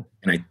down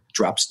and I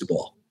drops the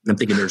ball. And I'm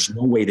thinking there's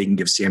no way they can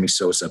give Sammy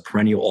Sosa, a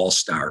perennial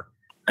all-star,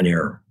 an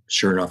error.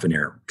 Sure enough, an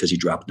error because he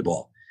dropped the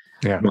ball.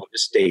 Yeah. No,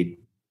 this state,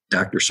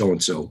 Dr.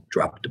 So-and-so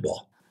dropped the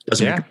ball.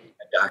 Doesn't make a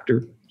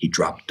doctor, he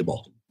dropped the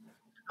ball.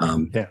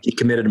 He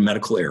committed a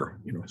medical error,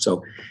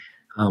 So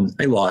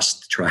I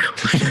lost the trial.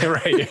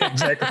 Right,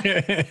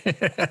 exactly.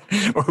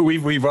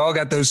 We've all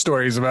got those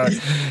stories about,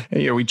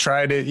 we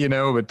tried it,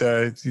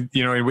 but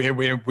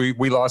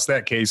we lost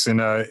that case,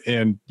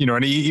 and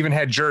he even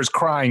had jurors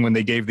crying when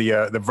they gave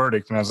the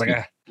verdict, and I was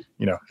like,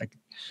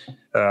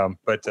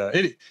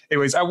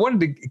 anyways, I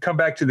wanted to come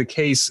back to the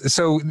case.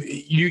 So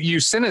you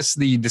sent us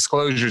the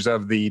disclosures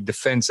of the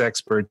defense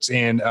experts,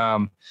 and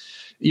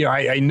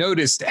I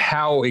noticed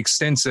how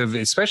extensive,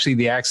 especially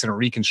the accident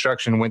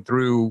reconstruction went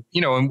through,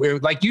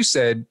 and like you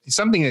said,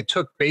 something that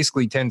took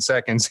basically 10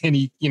 seconds. And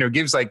he,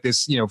 gives like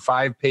this,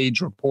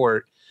 5-page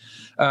report,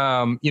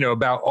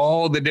 about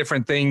all the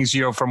different things,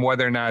 from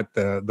whether or not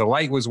the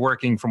light was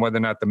working, from whether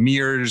or not the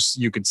mirrors,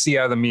 you could see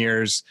out of the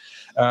mirrors.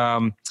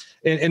 And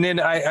then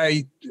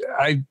I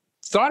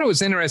thought it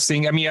was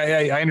interesting.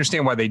 I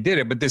understand why they did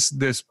it, but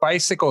this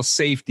bicycle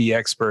safety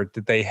expert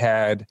that they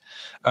had,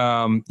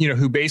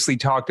 who basically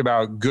talked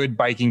about good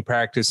biking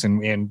practice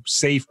and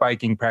safe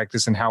biking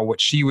practice and how what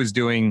she was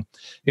doing,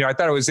 I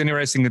thought it was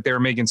interesting that they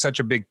were making such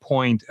a big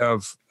point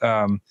of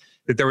that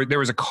there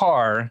was a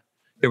car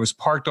that was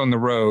parked on the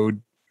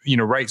road,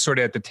 right sort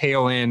of at the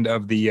tail end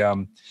of the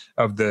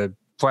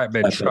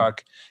flatbed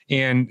truck.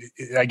 And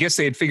I guess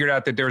they had figured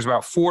out that there was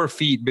about 4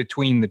 feet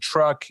between the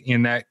truck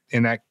and that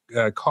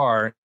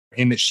car,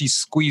 and that she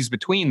squeezed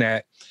between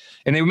that.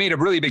 And they made a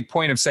really big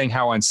point of saying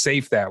how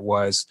unsafe that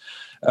was.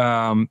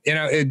 And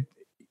it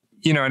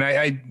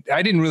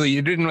didn't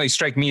really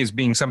strike me as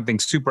being something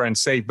super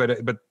unsafe,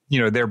 but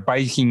their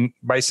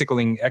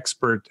bicycling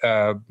expert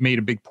made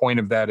a big point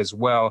of that as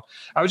well.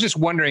 I was just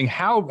wondering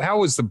how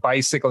was the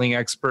bicycling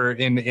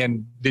expert,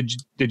 and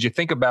did you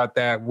think about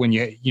that when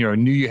you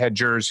knew you had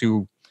jurors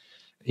who,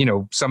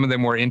 some of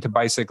them were into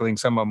bicycling,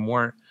 some of them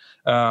weren't.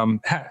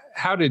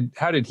 How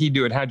did he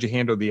do it? How'd you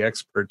handle the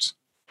experts?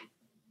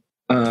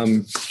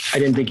 I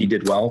didn't think he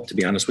did well, to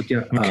be honest with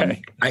you.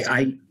 Okay.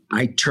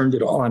 I turned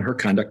it all on her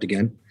conduct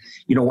again.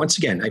 Once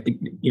again, I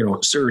think,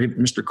 sir,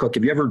 Mr. Cook,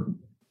 have you ever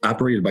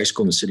operated a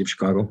bicycle in the city of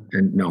Chicago?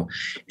 And no,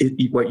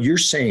 what you're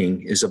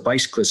saying is a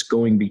bicyclist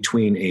going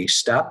between a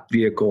stopped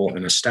vehicle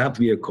and a stopped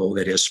vehicle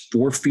that has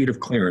 4 feet of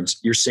clearance.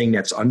 You're saying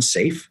that's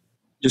unsafe,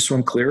 just so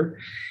I'm clear.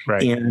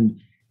 Right. And,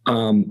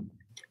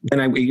 then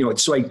I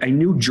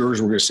knew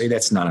jurors were going to say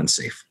that's not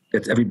unsafe.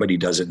 That everybody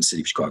does it in the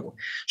city of Chicago.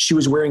 She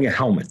was wearing a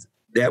helmet.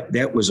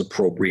 That was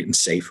appropriate and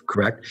safe,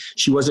 correct?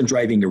 She wasn't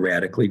driving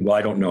erratically. Well,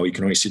 I don't know. You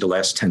can only see the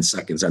last 10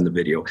 seconds on the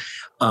video.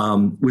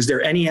 Was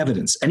there any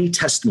evidence, any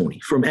testimony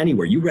from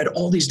anywhere? You read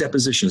all these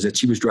depositions that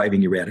she was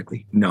driving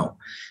erratically. No.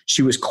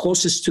 She was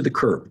closest to the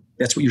curb.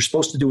 That's what you're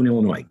supposed to do in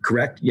Illinois,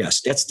 correct?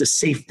 Yes, that's the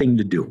safe thing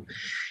to do.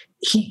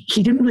 He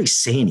didn't really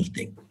say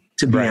anything,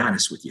 to be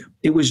honest with you.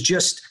 It was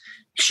just,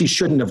 she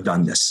shouldn't have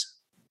done this.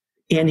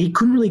 And he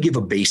couldn't really give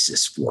a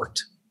basis for it.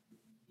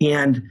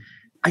 And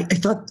I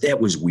thought that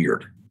was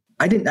weird.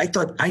 I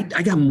thought I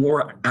got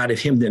more out of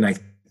him than I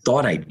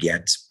thought I'd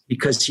get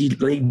because he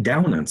laid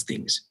down on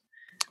things.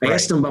 I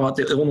asked him about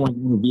the Illinois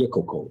Motor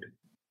Vehicle Code.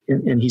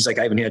 And he's like,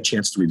 I haven't had a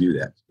chance to review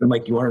that. I'm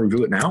like, you want to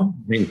review it now?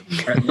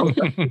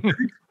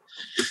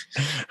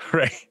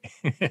 Right.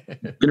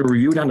 Going to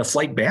review it on the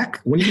flight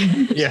back? When are you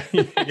going to do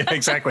this? Yeah,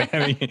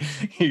 exactly.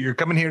 You're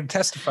coming here to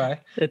testify.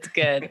 That's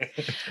good.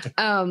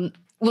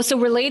 Well, so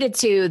related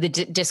to the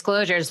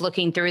disclosures,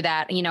 looking through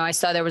that, I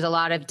saw there was a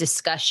lot of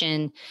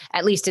discussion,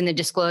 at least in the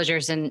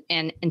disclosures and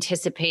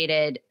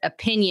anticipated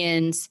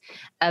opinions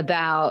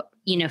about,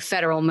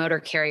 federal motor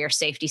carrier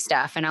safety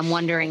stuff. And I'm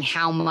wondering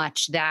how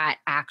much that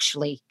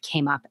actually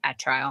came up at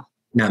trial.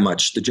 Not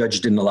much. The judge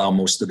didn't allow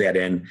most of that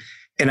in,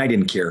 and I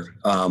didn't care.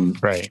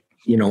 Right.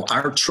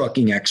 Our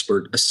trucking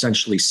expert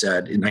essentially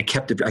said, and I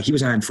kept it, he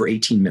was on for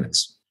 18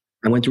 minutes.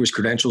 I went through his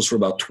credentials for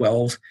about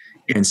 12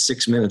 and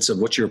 6 minutes of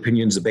what's your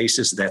opinion is the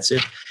basis. That's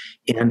it.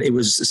 And it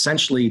was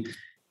essentially,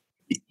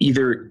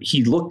 either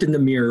he looked in the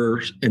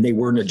mirror and they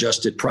weren't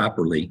adjusted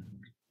properly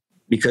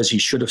because he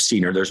should have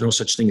seen her. There's no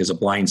such thing as a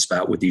blind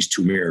spot with these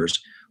two mirrors,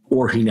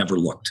 or he never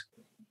looked.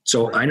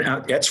 So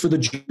that's for the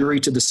jury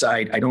to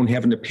decide. I don't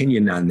have an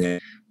opinion on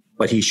that,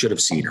 but he should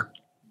have seen her.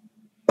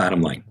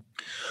 Bottom line.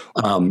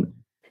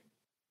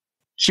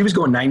 She was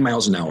going 9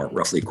 miles an hour,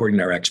 roughly, according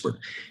to our expert.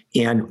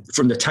 And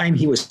from the time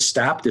he was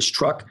stopped, this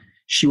truck,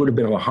 she would have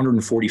been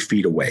 140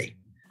 feet away.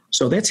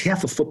 So that's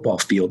half a football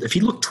field. If he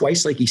looked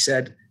twice, like he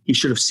said, he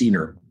should have seen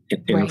her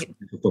in right. a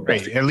football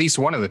Right. field. At least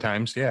one of the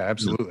times. Yeah,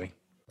 absolutely.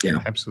 Yeah.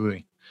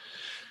 Absolutely.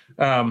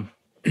 I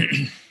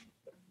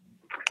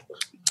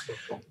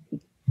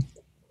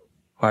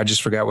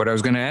just forgot what I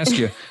was going to ask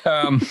you.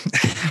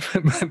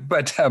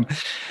 But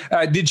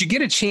did you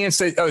get a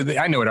chance?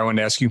 I know what I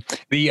wanted to ask you.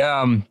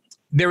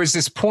 There was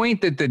this point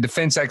that the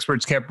defense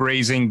experts kept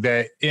raising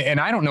that, and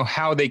I don't know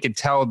how they could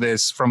tell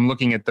this from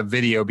looking at the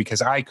video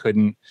because I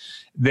couldn't,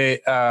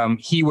 that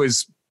he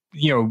was,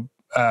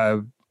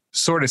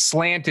 sort of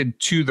slanted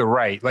to the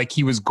right, like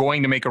he was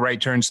going to make a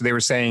right turn. So they were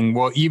saying,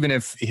 well, even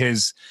if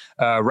his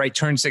right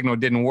turn signal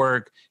didn't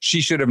work,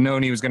 she should have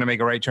known he was going to make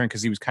a right turn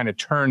because he was kind of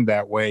turned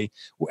that way.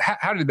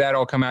 How did that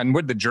all come out? And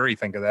what did the jury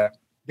think of that?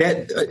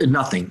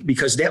 Nothing,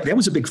 because that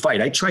was a big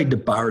fight. I tried to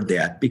bar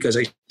that because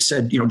I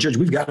said, Judge,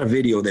 we've got a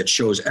video that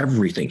shows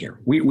everything here.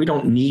 We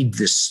don't need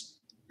these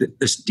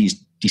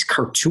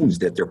cartoons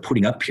that they're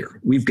putting up here.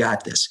 We've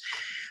got this.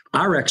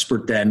 Our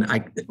expert then,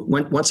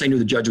 once I knew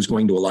the judge was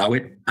going to allow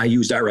it, I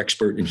used our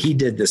expert, and he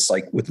did this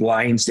like with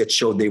lines that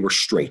showed they were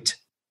straight.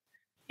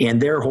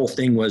 And their whole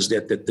thing was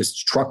that this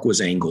truck was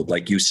angled,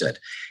 like you said,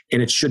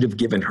 and it should have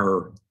given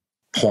her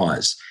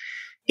pause.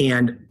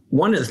 And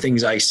one of the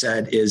things I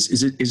said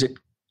is it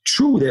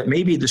true that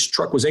maybe this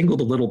truck was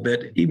angled a little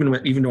bit,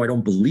 even though I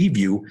don't believe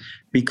you,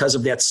 because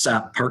of that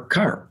stop parked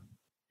car,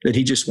 that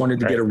he just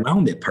wanted to get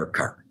around that parked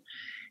car.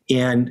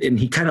 And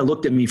he kind of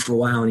looked at me for a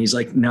while and he's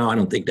like, no, I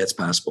don't think that's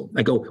possible.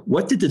 I go,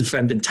 what did the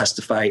defendant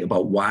testify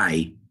about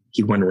why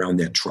he went around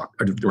that truck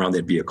or around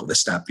that vehicle, the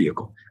stop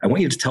vehicle? I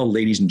want you to tell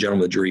ladies and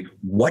gentlemen of the jury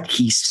what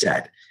he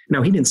said.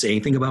 Now, he didn't say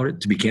anything about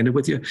it, to be candid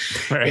with you.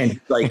 Right.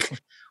 And like,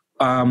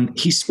 I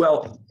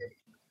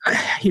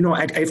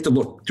have to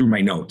look through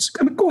my notes.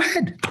 I mean, go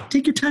ahead,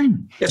 take your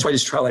time. That's why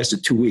this trial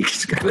lasted 2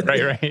 weeks.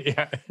 Right,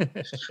 yeah.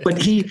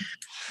 But they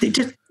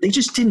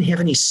just didn't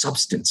have any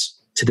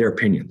substance to their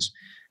opinions.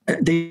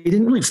 They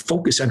didn't really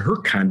focus on her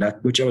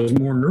conduct, which I was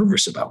more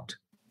nervous about.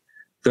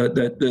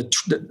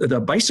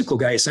 The bicycle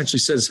guy essentially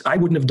says, I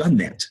wouldn't have done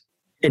that.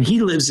 And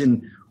he lives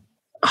in,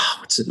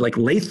 like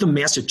Latham,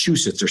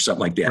 Massachusetts or something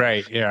like that.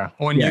 Right, yeah.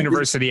 On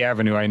University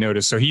Avenue, I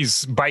noticed. So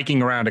he's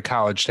biking around a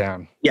college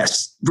town.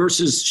 Yes,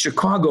 versus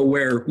Chicago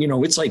where,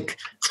 it's like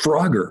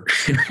Frogger.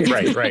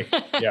 Right,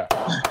 yeah.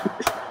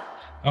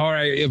 All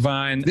right,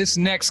 Yvonne, this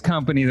next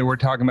company that we're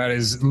talking about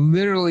is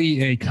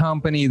literally a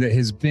company that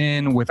has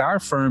been with our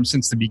firm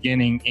since the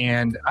beginning,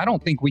 and I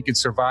don't think we could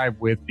survive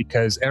with,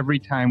 because every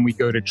time we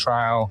go to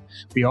trial,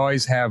 we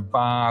always have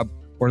Bob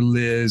or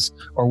Liz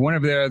or one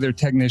of the other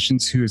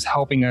technicians who is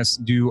helping us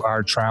do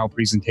our trial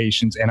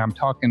presentations. And I'm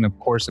talking, of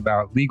course,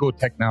 about Legal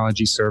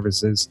Technology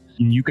Services,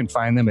 and you can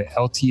find them at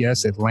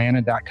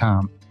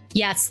ltsatlanta.com.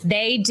 Yes,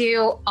 they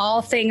do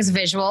all things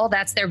visual.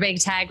 That's their big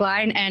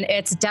tagline. And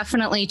it's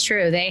definitely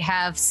true. They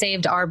have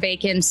saved our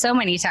bacon so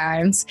many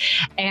times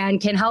and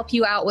can help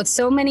you out with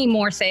so many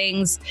more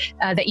things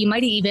that you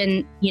might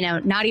even,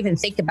 not even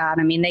think about.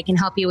 I mean, they can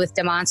help you with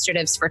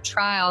demonstratives for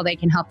trial. They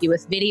can help you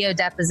with video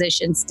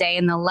depositions, day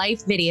in the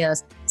life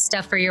videos,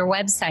 stuff for your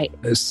website.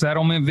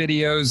 Settlement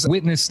videos,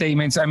 witness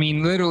statements. I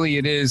mean, literally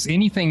it is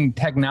anything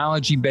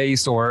technology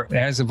based, or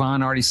as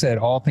Yvonne already said,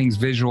 all things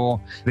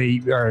visual.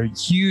 They are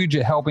huge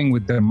at helping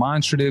with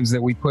demonstratives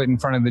that we put in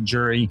front of the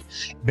jury.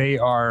 They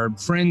are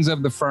friends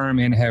of the firm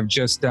and have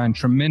just done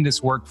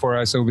tremendous work for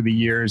us over the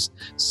years.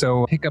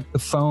 So pick up the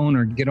phone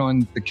or get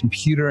on the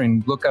computer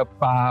and look up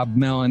Bob,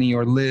 Melanie,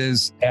 or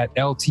Liz at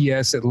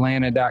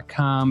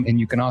ltsatlanta.com. And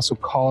you can also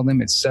call them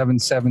at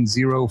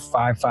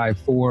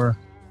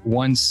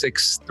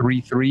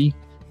 770-554-1633.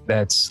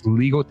 That's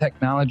Legal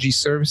Technology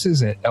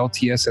Services at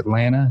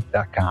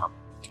ltsatlanta.com.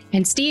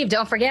 And Steve,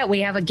 don't forget,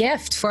 we have a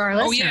gift for our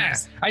listeners. Oh, yeah.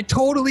 I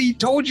totally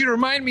told you to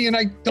remind me and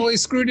I totally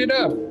screwed it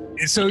up.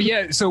 So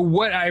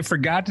what I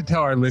forgot to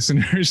tell our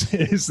listeners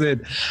is that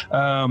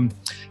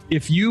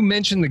if you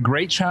mention the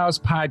Great Trials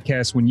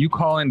podcast when you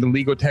call into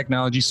Legal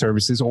Technology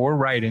Services or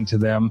write into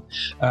them,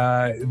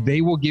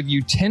 they will give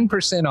you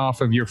 10%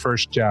 off of your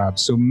first job.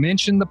 So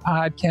mention the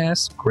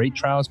podcast, Great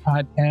Trials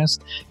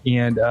podcast,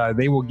 and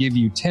they will give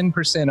you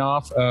 10%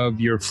 off of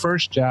your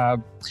first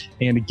job.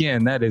 And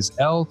again, that is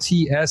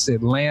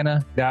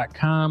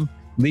ltsatlanta.com.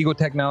 Legal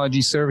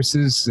Technology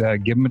Services.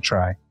 Give them a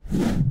try.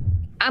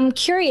 I'm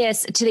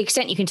curious, to the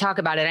extent you can talk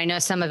about it. I know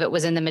some of it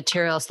was in the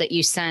materials that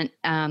you sent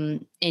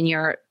in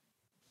your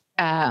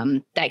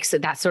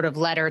that sort of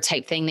letter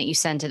type thing that you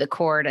send to the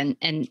court.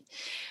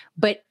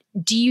 But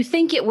do you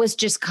think it was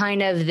just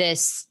kind of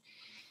this?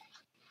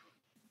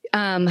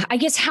 I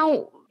guess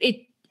how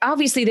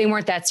obviously they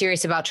weren't that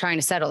serious about trying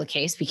to settle the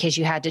case because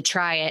you had to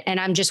try it. And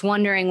I'm just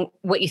wondering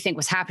what you think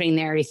was happening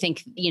there. Do you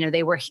think,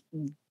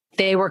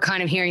 they were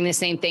kind of hearing the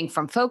same thing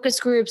from focus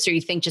groups, or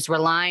you think just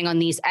relying on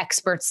these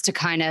experts to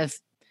kind of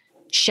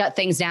shut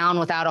things down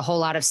without a whole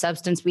lot of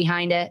substance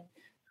behind it?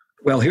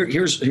 Well,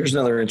 here's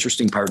another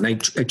interesting part. And I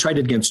tried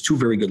it against two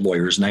very good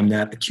lawyers, and I'm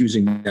not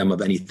accusing them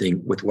of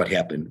anything with what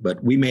happened,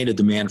 but we made a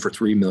demand for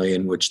 $3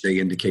 million, which they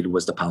indicated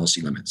was the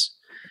policy limits.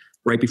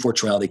 Right before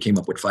trial, they came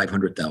up with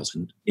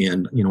 $500,000.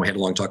 And, I had a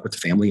long talk with the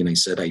family, and I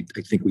said, I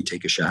think we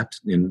take a shot.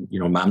 And,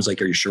 mom's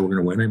like, are you sure we're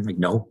going to win? I'm like,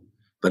 no,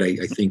 but I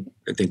think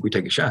we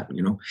take a shot.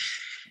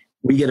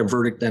 We get a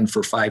verdict then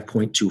for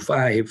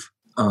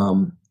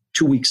 5.25.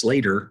 2 weeks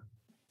later,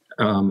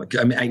 I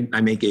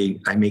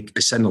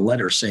send a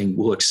letter saying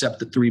we'll accept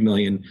the $3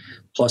 million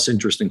plus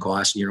interest and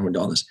costs, and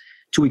all this.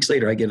 2 weeks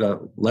later, I get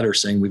a letter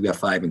saying we've got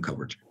 5 in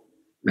coverage,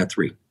 not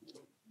 3.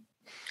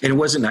 And it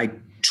wasn't, I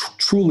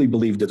truly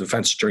believe the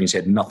defense attorneys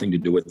had nothing to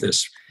do with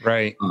this.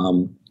 Right.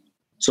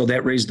 So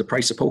that raised the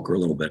price of poker a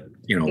little bit,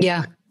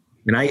 Yeah.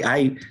 And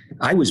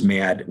I was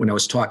mad when I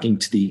was talking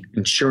to the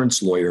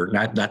insurance lawyer,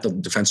 not the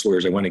defense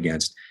lawyers I went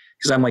against,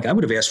 because I'm like, I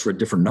would have asked for a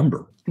different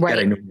number. Right.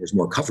 That I know there's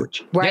more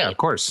coverage. Right. Yeah, of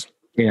course.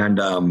 And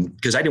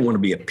because I didn't want to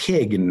be a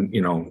pig and,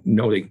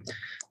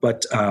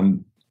 but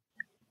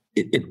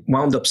it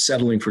wound up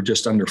settling for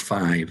just under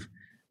 5.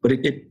 But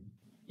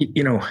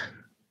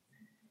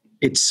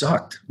it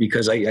sucked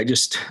because I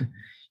just,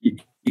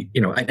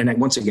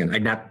 once again, I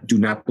do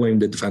not blame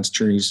the defense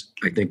attorneys.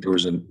 I think there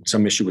was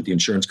some issue with the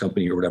insurance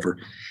company or whatever,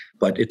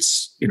 but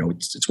it's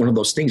one of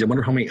those things. I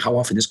wonder how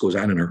often this goes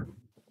on in our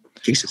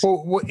cases.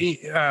 Well,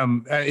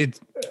 I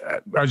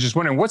was just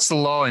wondering, what's the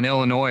law in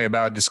Illinois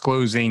about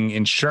disclosing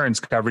insurance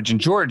coverage? In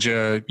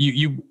Georgia,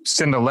 you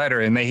send a letter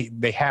and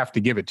they have to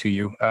give it to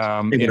you.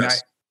 I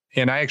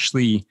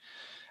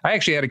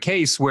actually had a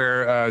case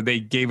where they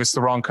gave us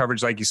the wrong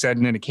coverage, like you said,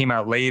 and then it came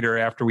out later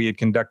after we had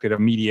conducted a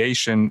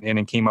mediation, and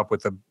it came up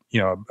with a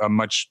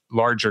much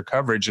larger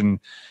coverage. And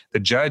the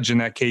judge in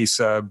that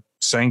case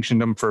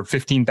sanctioned them for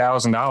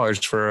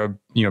 $15,000 for a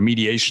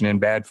mediation in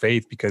bad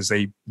faith because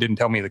they didn't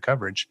tell me the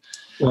coverage.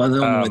 Well, they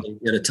got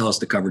to tell us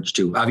the coverage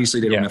too. Obviously,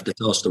 they don't have to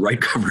tell us the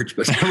right coverage,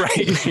 but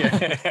right,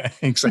 yeah,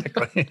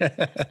 exactly.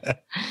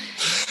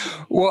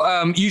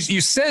 Well,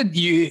 you said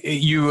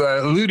you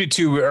alluded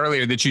to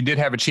earlier that you did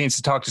have a chance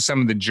to talk to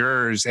some of the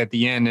jurors at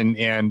the end,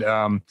 and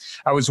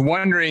I was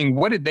wondering,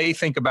 what did they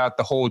think about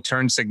the whole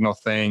turn signal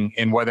thing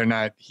and whether or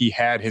not he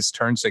had his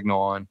turn signal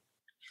on?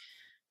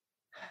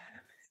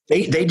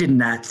 They did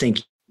not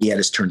think he had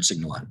his turn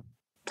signal on.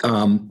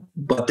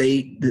 But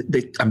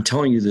I'm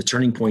telling you, the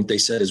turning point they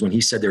said is when he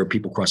said there were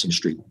people crossing the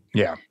street.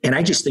 Yeah. And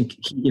I just think,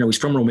 he's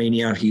from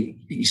Romania.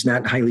 He's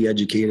not highly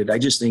educated. I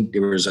just think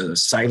there was a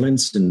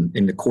silence in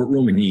the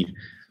courtroom, and he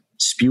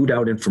spewed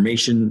out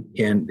information.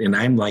 And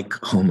I'm like,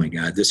 oh my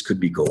God, this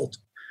could be gold.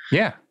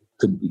 Yeah.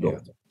 Could be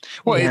gold.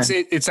 Well,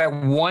 it's that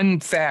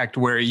one fact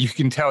where you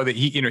can tell that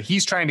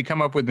he's trying to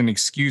come up with an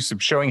excuse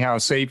of showing how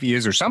safe he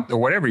is or something, or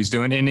whatever he's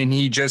doing. And then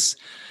he just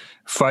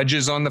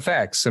fudges on the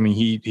facts. I mean,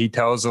 he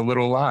tells a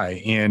little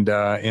lie, and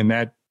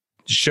that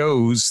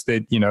shows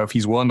that, if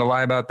he's willing to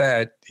lie about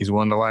that, he's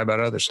willing to lie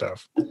about other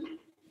stuff.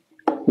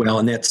 Well,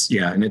 and that's,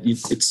 and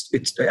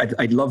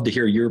I'd love to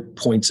hear your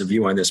points of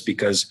view on this,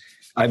 because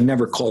I've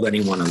never called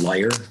anyone a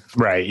liar.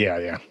 Right.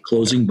 Yeah.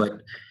 Closing.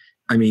 But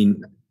I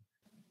mean,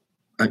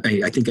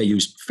 I think I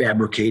used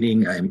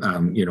fabricating.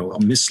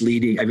 I'm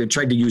misleading. I've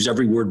tried to use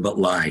every word but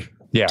lie.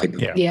 Yeah.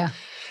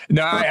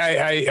 No,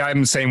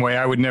 I'm the same way.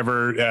 I would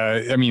never,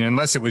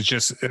 unless it was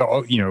just,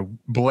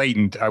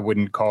 blatant, I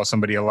wouldn't call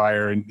somebody a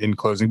liar in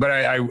closing. But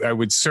I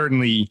would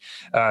certainly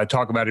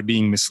talk about it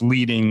being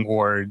misleading,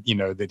 or,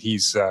 that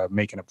he's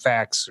making up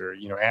facts, or,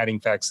 adding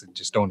facts that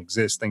just don't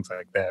exist, things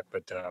like that.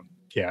 But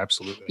yeah,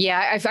 absolutely.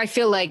 Yeah, I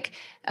feel like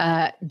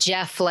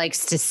Jeff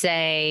likes to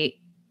say,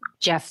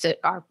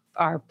 that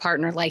our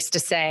partner likes to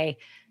say,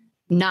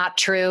 not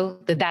true,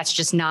 that's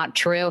just not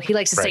true. He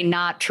likes to say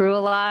not true a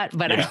lot,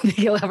 but I don't think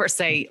he'll ever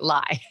say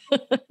lie.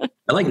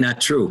 I like not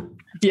true.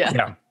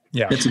 Yeah.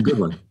 That's a good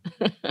one.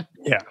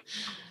 Yeah.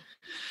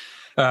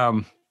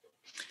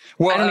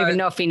 Well, I don't even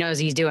know if he knows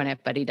he's doing it,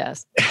 but he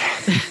does.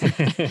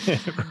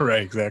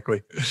 Right,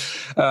 exactly.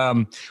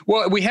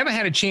 Well, we haven't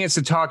had a chance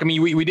to talk. I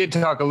mean, we did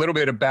talk a little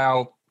bit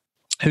about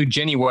who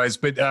Jenny was,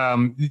 but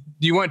do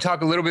you want to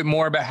talk a little bit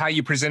more about how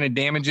you presented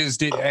damages?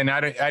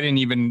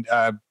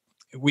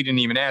 We didn't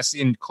even ask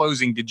in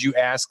closing. Did you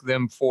ask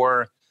them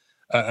for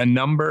a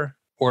number,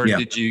 or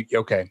did you?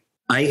 Okay.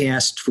 I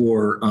asked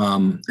for,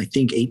 I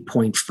think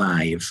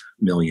 8.5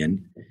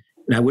 million,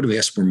 and I would have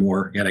asked for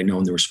more had I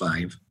known there was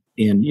 5.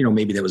 And,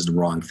 maybe that was the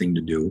wrong thing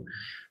to do.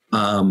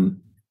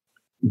 I'm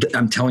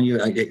telling you,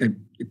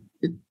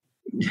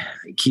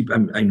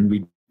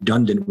 I'm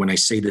redundant when I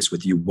say this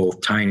with you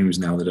both times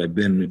now that I've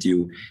been with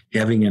you.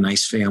 Having a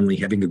nice family,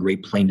 having a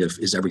great plaintiff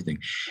is everything.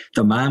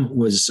 The mom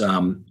was,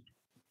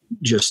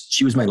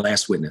 she was my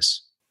last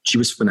witness. She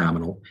was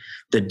phenomenal.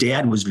 The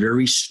dad was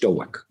very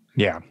stoic.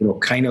 Yeah.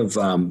 Kind of,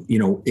 and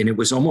it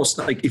was almost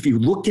like if you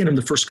look at him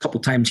the first couple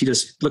of times, he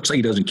just looks like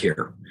he doesn't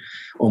care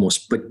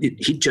almost. But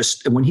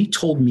when he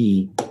told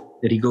me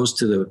that he goes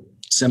to the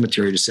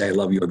cemetery to say, I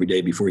love you every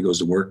day before he goes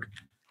to work,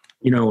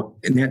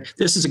 and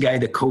this is a guy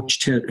that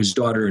coached his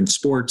daughter in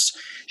sports.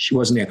 She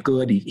wasn't that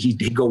good.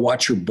 He'd go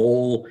watch her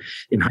bowl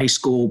in high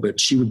school,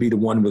 but she would be the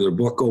one with her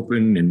book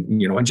open.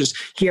 And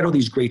he had all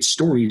these great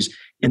stories.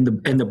 And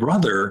the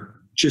brother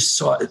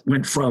just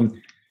went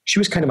from, she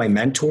was kind of my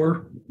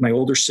mentor, my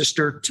older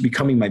sister, to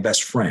becoming my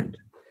best friend.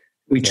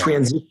 We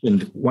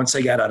transitioned once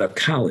I got out of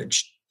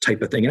college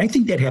type of thing. And I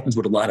think that happens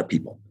with a lot of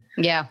people.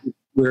 Yeah.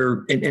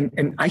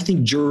 And I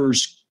think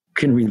jurors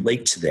can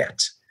relate to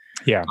that.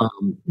 Yeah.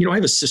 I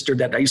have a sister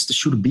that I used to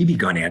shoot a BB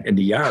gun at in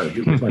the yard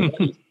with my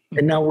buddy,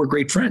 and now we're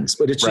great friends,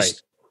 but it's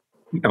just,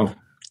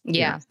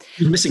 yeah.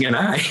 You're missing an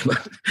eye.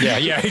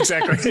 Yeah,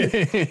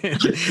 exactly.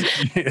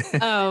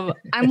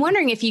 I'm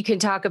wondering if you can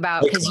talk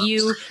about, because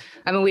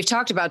we've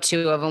talked about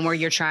two of them where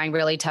you're trying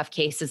really tough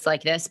cases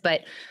like this,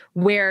 but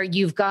where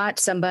you've got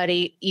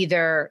somebody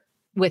either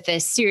with a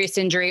serious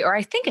injury, or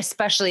I think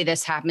especially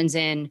this happens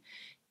in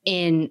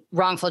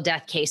wrongful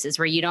death cases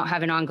where you don't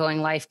have an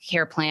ongoing life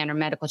care plan or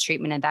medical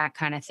treatment and that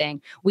kind of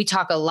thing. We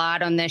talk a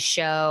lot on this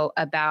show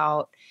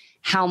about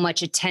how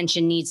much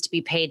attention needs to be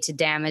paid to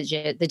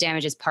the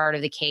damages part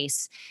of the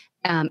case,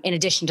 in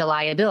addition to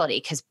liability,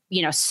 because,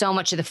 so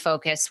much of the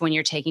focus when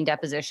you're taking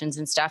depositions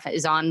and stuff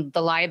is on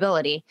the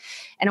liability.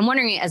 And I'm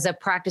wondering, as a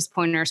practice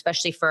pointer,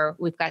 especially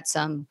we've got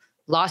some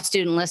law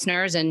student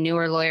listeners and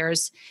newer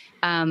lawyers,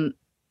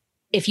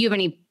 if you have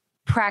any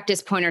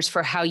practice pointers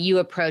for how you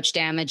approach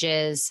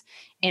damages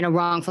in a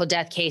wrongful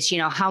death case,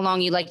 how long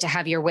you like to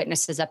have your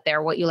witnesses up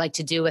there, what you like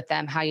to do with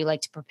them, how you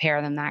like to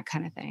prepare them, that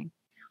kind of thing.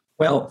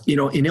 Well,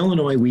 in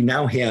Illinois, we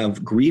now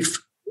have grief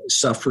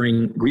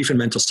and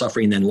mental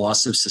suffering, and then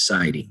loss of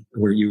society,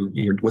 where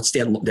what's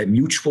that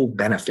mutual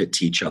benefit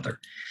to each other.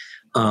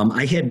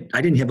 I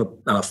didn't have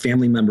a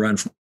family member on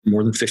for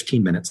more than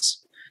 15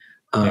 minutes.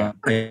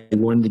 I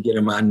wanted to get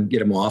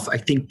them off. I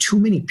think too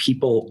many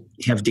people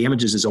have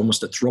damages as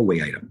almost a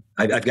throwaway item.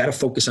 I've got to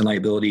focus on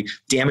liability.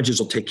 Damages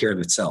will take care of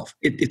itself.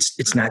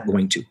 It's not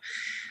going to.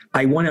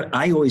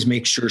 I always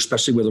make sure,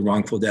 especially with a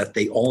wrongful death,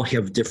 they all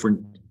have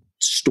different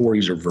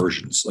stories or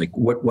versions. Like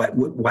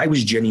why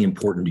was Jenny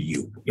important to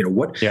you?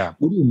 What do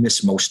you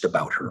miss most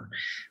about her?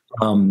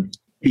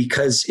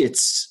 Because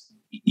it's,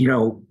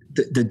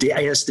 the day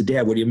I asked the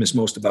dad, what do you miss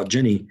most about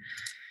Jenny?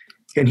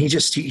 And he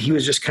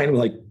was just kind of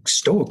like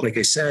stoic, like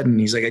I said. And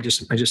he's like, I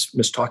just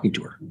miss talking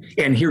to her.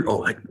 And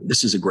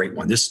this is a great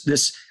one.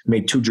 This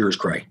made two jurors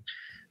cry.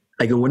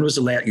 I go, when was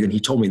the last, and he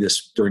told me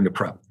this during the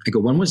prep. I go,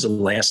 when was the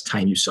last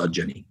time you saw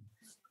Jenny?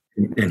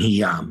 And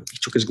he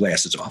took his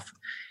glasses off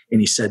and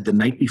he said the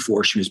night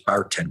before she was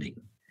bartending.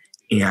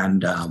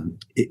 And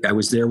I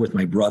was there with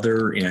my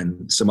brother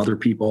and some other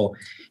people.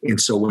 And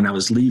so when I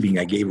was leaving,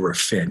 I gave her a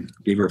Finsky,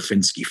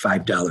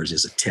 $5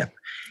 as a tip.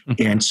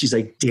 And she's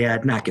like,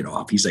 Dad, knock it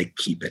off. He's like,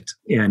 keep it.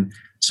 And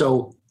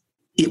so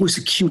it was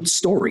a cute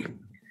story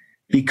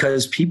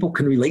because people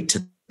can relate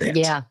to that.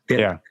 Yeah.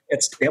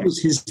 That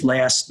was his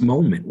last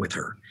moment with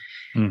her.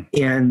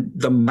 And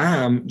the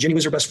mom, Jenny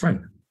was her best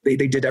friend. They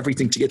did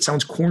everything to get,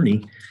 sounds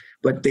corny,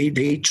 but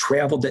they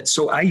traveled that.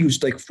 So I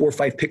used like 4 or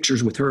 5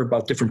 pictures with her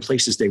about different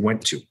places they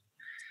went to.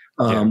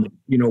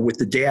 With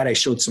the dad, I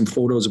showed some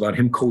photos about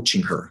him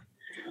coaching her.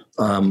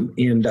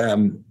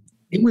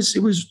 It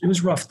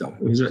was rough though.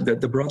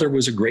 The brother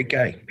was a great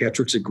guy.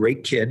 Patrick's a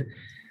great kid.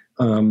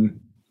 And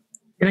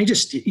I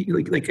just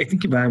like I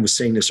think Yvonne was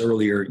saying this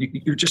earlier,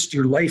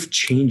 your life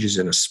changes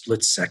in a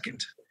split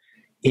second.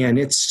 And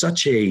it's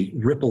such a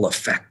ripple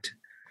effect.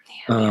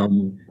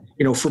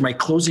 For my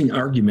closing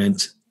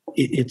argument,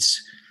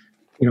 it's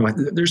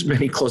there's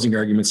many closing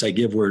arguments I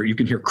give where you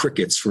can hear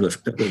crickets for the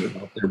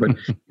people out there, but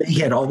they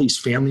had all these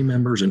family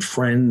members and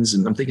friends.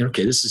 And I'm thinking,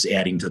 okay, this is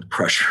adding to the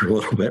pressure a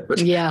little bit, but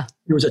there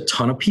was a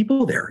ton of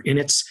people there, and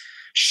it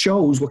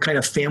shows what kind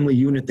of family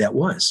unit that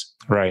was.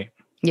 Right.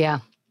 Yeah.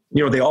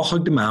 They all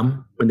hugged the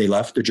mom when they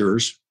left, the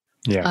jurors.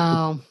 Yeah.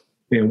 Oh.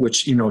 And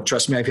which,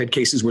 trust me, I've had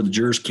cases where the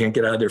jurors can't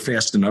get out of there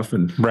fast enough.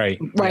 And Right.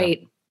 Yeah.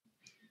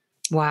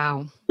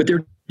 Wow. But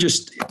they're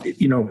just,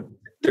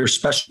 they're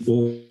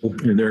special.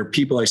 There are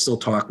people I still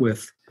talk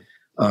with.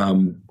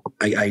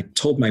 I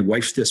told my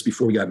wife this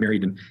before we got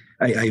married, and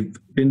I've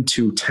been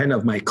to 10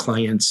 of my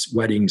clients'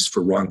 weddings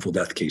for wrongful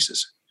death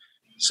cases.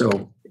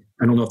 So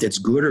I don't know if that's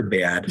good or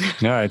bad.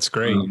 No, it's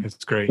great.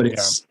 It's great. But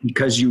it's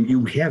because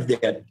you have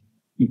that,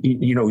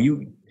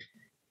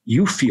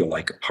 you feel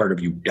like a part of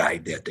you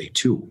died that day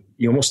too.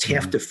 You almost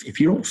have to, if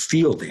you don't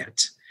feel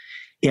that.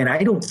 And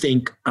I don't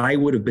think I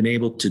would have been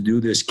able to do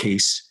this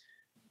case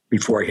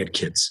before I had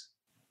kids.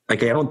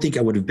 Like, I don't think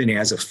I would have been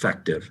as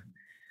effective,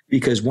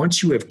 because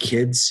once you have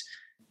kids,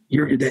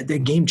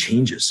 that game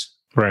changes.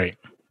 Right.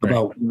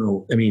 About,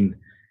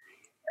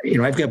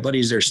 I've got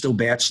buddies that are still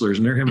bachelors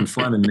and they're having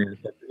fun, and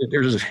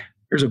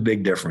there's a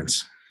big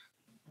difference.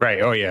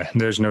 Right. Oh yeah.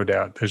 There's no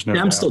doubt.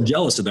 I'm still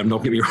jealous of them.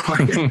 Don't get me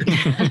wrong.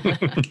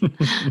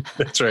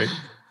 That's right.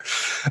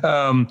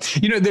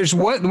 There's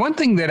one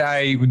thing that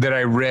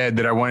I read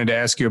that I wanted to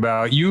ask you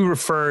about. You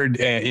referred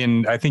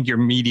in, I think, your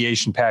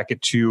mediation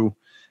packet to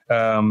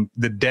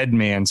the Dead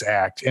Man's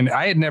Act, and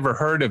I had never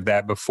heard of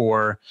that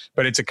before.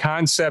 But it's a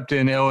concept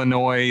in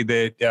Illinois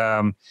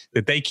that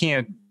they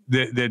can't.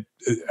 That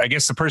I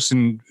guess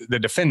the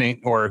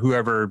defendant or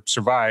whoever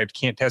survived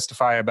can't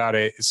testify about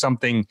it. It's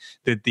something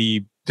that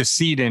the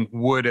decedent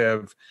would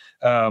have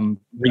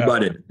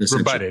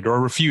rebutted or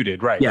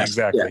refuted. Right. Yes,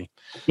 exactly.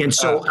 Yeah. And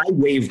so I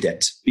waived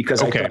it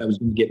because I thought I was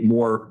going to get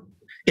more.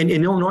 In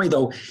Illinois,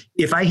 though,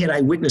 if I had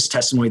eyewitness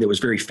testimony that was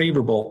very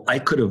favorable, I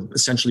could have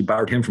essentially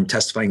barred him from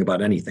testifying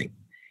about anything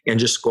and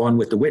just gone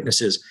with the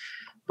witnesses.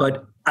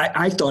 But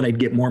I thought I'd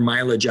get more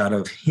mileage out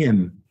of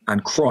him on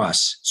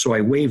cross, so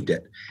I waived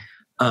it.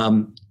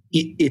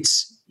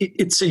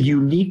 It's a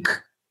unique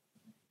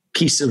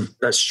piece of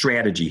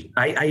strategy.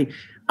 I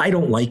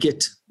don't like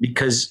it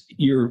because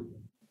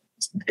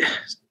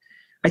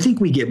I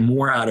think we get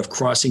more out of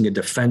crossing a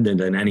defendant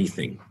than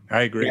anything.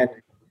 I agree.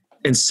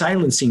 And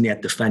silencing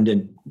that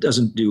defendant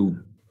doesn't do,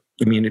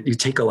 you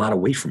take a lot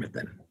away from it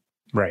then.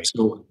 Right.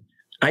 So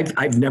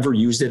I've never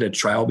used it at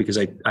trial because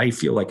I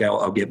feel like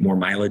I'll get more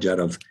mileage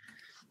out of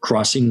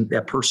crossing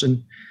that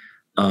person.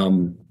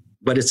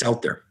 But it's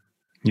out there.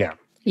 Yeah.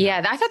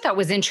 Yeah, I thought that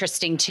was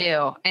interesting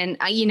too. And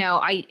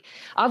I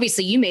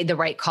obviously you made the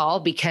right call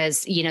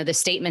because, the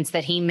statements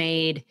that he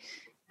made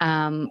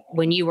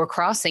when you were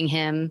crossing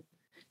him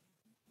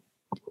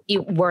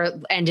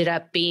ended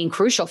up being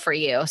crucial for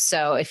you.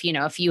 So if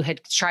you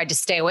had tried to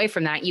stay away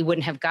from that, you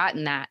wouldn't have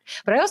gotten that.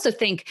 But I also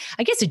think,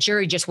 I guess a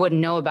jury just wouldn't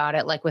know about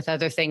it, like with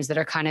other things that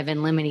are kind of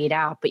in limine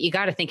out. But you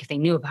got to think if they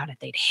knew about it,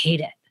 they'd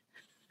hate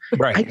it.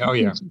 Right. Oh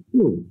yeah.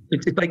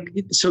 It's like,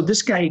 so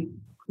this guy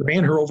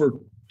ran her over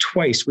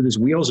twice with his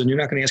wheels and you're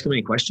not going to ask him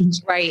any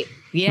questions? Right.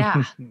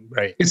 Yeah.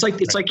 Right. It's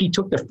like he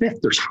took the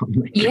fifth or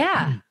something.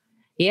 Yeah.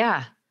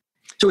 Yeah.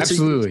 So it's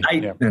absolutely. I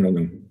don't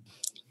know.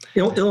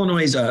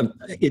 Illinois,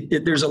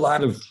 there's a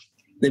lot of,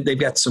 they've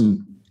got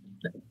some,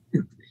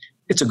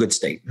 it's a good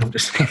state.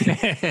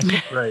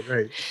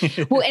 Right.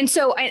 Well, and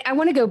so I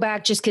want to go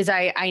back just because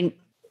I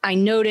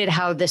noted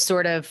how this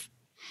sort of,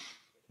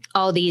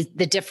 all the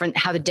different,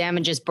 how the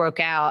damages broke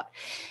out.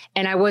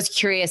 And I was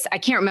curious, I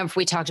can't remember if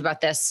we talked about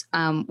this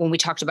when we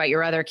talked about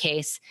your other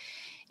case.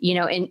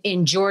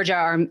 In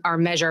Georgia, our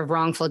measure of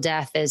wrongful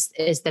death is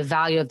the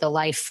value of the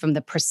life from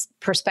the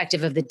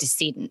perspective of the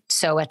decedent.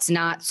 So it's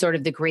not sort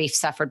of the grief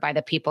suffered by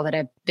the people that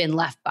have been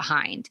left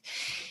behind.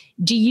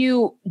 Do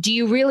you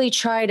really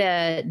try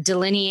to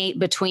delineate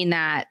between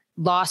that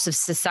loss of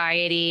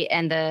society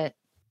and the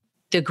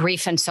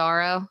grief and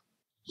sorrow?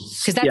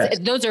 Because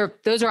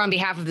those are on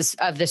behalf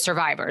of the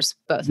survivors,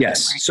 both.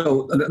 Yes. Of them,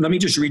 right? So let me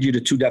just read you the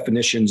two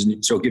definitions,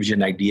 and so it gives you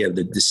an idea of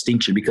the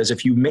distinction. Because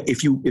if you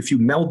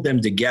meld them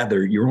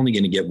together, you're only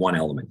going to get one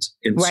element,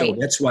 and so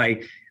that's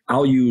why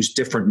I'll use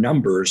different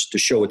numbers to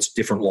show it's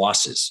different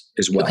losses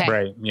as well. Okay.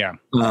 Right. Yeah.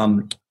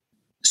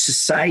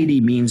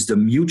 Society means the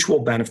mutual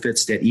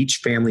benefits that each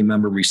family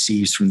member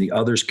receives from the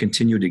other's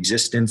continued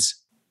existence,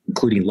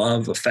 including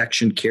love,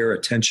 affection, care,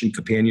 attention,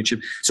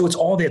 companionship. So it's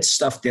all that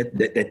stuff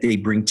that they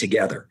bring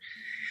together.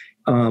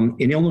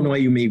 In Illinois,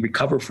 you may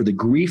recover for the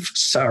grief,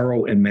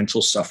 sorrow, and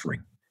mental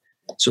suffering.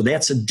 So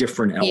that's a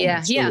different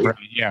element.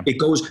 Yeah.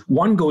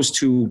 One goes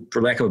to,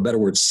 for lack of a better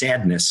word,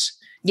 sadness.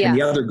 Yeah. And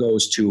the other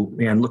goes to,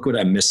 man, look what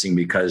I'm missing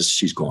because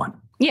she's gone.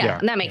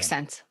 Yeah, that makes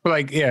sense.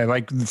 Like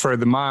for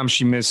the mom,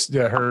 she missed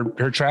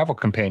her travel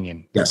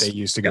companion that they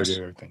used to go to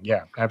everything.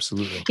 Yeah,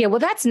 absolutely. Yeah, well,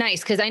 that's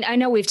nice because I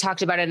know we've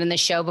talked about it in the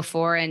show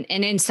before, and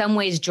in some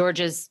ways,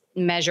 Georgia's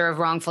measure of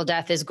wrongful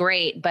death is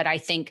great, but I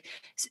think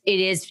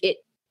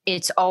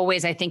it's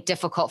always, I think,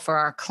 difficult for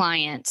our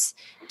clients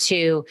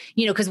to,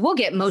 because we'll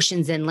get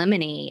motions in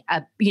limine,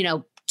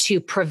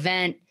 to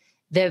prevent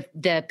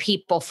the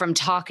people from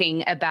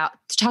talking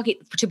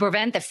to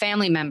prevent the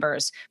family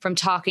members from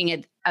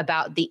talking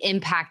about the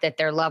impact that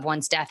their loved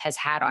one's death has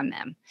had on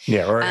them.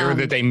 Yeah. Or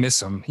that they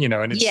miss them,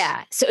 and it's,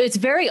 so it's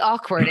very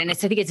awkward. And I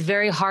think it's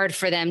very hard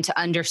for them to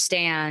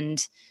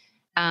understand,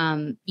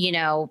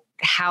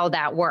 how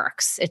that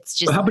works. It's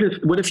just,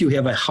 what if you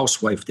have a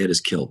housewife that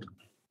is killed?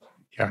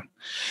 Yeah.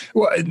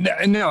 Well,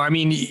 no, I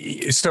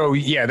mean, so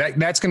yeah,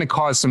 that's going to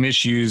cause some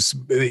issues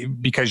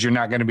because you're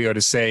not going to be able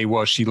to say,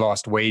 well, she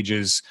lost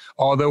wages.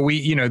 Although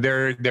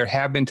there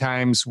have been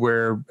times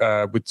where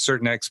with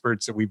certain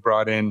experts that we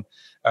brought in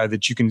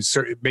that you can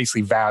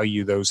basically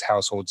value those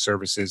household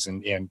services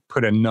and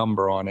put a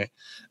number on it.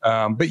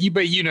 But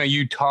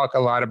you talk a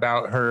lot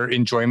about her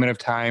enjoyment of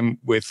time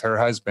with her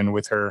husband,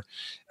 with her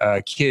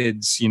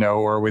kids,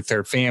 or with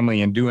their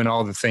family and doing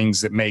all the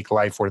things that make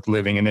life worth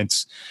living. And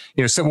it's,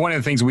 so one of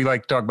the things we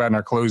like to talk about in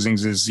our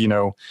closings is,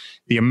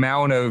 the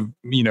amount of,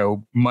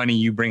 money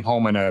you bring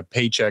home in a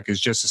paycheck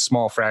is just a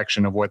small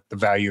fraction of what the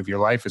value of your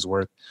life is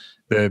worth.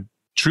 The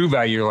true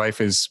value of your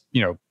life is,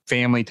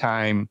 family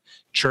time,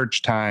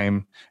 church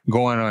time,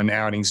 going on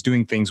outings,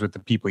 doing things with the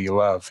people you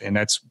love. And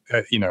that's,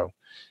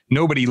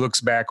 nobody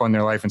looks back on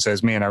their life and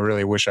says, man, I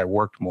really wish I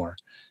worked more.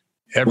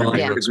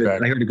 Everybody I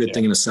heard a good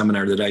thing in a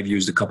seminar that I've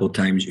used a couple of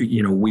times.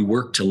 We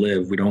work to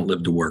live. We don't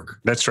live to work.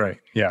 That's right.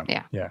 Yeah.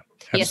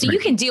 So you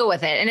can deal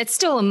with it, and it's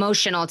still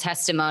emotional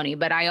testimony.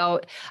 But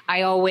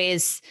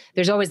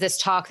there's always this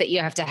talk that you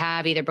have to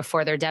have either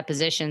before their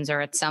depositions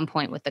or at some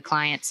point with the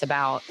clients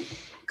about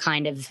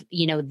kind of,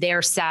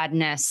 their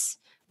sadness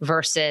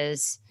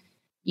versus,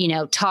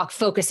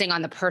 focusing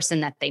on the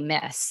person that they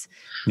miss.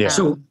 Yeah.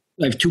 So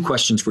I have two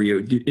questions for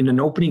you. In an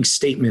opening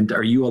statement,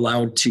 are you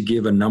allowed to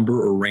give a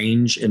number or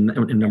range? And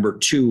number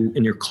two,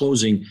 in your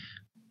closing,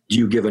 do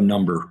you give a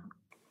number?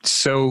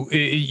 So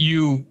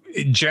you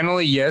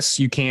generally, yes,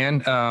 you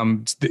can.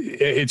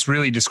 It's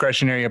really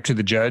discretionary up to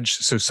the judge.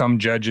 So some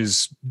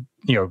judges,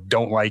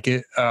 don't like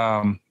it.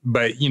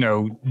 But,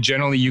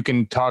 generally you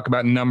can talk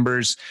about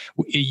numbers.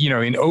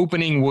 In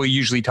opening, we'll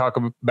usually talk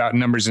about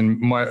numbers in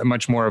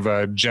much more of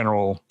a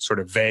general sort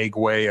of vague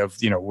way of,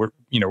 we're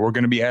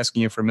going to be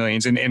asking you for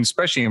millions. And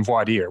especially in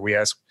voir dire, we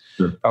ask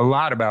a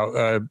lot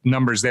about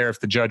numbers there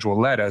if the judge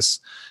will let us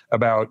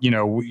about,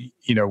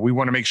 we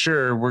want to make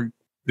sure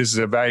this is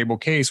a valuable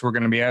case. We're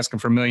going to be asking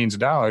for millions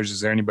of dollars.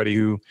 Is there anybody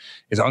who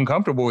is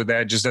uncomfortable with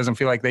that, just doesn't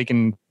feel like they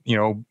can,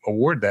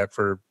 award that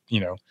for,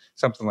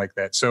 something like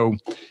that. So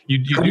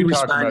how do you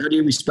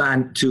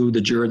respond to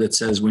the juror that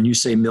says, when you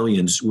say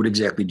millions, what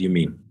exactly do you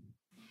mean?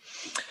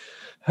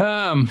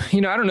 I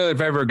don't know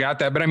if I ever got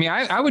that, but I mean,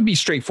 I would be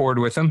straightforward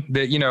with them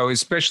that,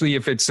 especially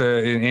if it's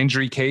an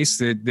injury case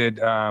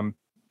that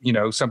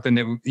something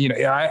that,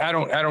 I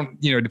don't,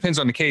 it depends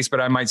on the case,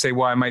 but I might say,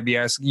 well, I might be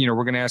asking,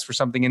 we're going to ask for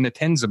something in the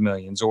tens of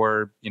millions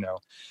or,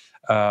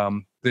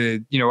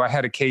 I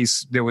had a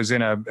case that was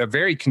in a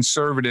very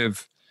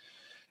conservative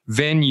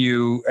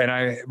venue and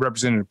I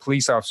represented a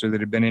police officer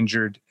that had been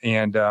injured.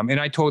 And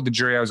I told the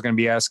jury I was going to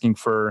be asking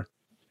for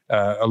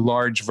a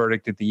large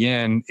verdict at the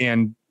end.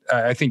 And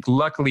I think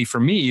luckily for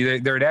me,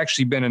 there had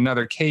actually been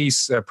another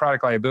case, a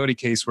product liability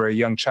case where a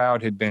young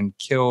child had been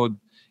killed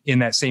in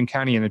that same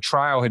county, and the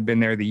trial had been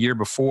there the year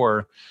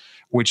before,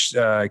 which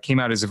came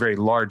out as a very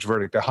large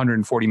verdict,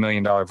 $140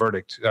 million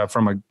verdict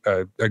from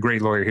a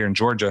great lawyer here in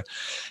Georgia.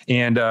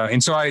 And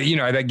so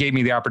that gave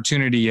me the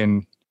opportunity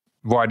in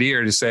voir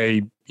dire to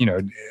say,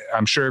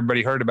 I'm sure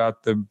everybody heard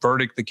about the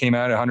verdict that came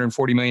out at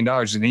 $140 million.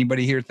 Did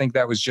anybody here think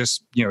that was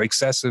just,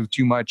 excessive,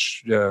 too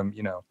much, and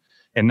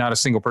not a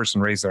single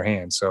person raised their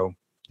hand. So,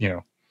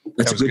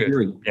 that's a good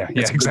hearing. Yeah,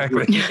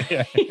 exactly.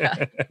 Yeah.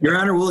 Your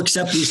Honor, we'll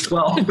accept these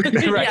 12.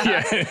 Right.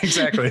 Yeah,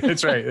 exactly.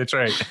 That's right.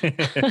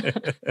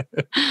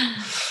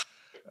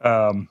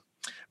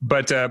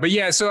 But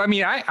yeah, so I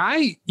mean,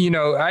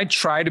 I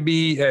try to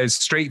be as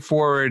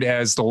straightforward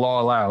as the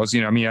law allows.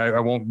 I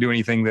won't do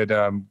anything that,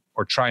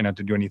 or try not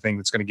to do anything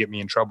that's going to get me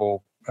in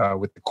trouble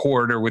with the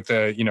court or with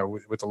the,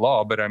 with the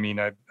law. But I mean,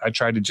 I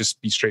try to just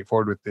be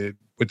straightforward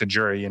with the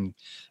jury, and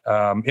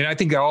I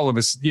think all of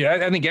us,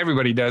 I think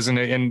everybody does,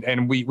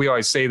 and we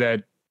always say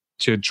that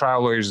to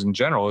trial lawyers in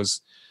general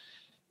is,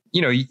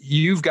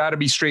 you've got to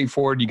be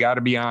straightforward, you got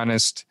to be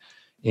honest,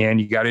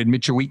 and you got to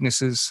admit your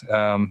weaknesses,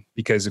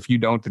 because if you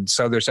don't,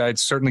 the other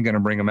side's certainly going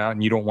to bring them out,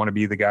 and you don't want to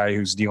be the guy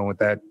who's dealing with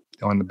that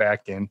on the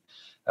back end.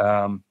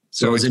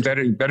 So it's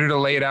better to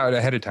lay it out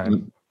ahead of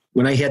time.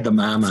 When I had the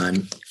mom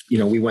on,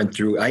 we went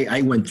through,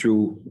 I went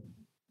through,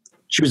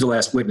 she was the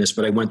last witness,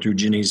 but I went through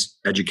Ginny's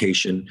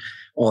education,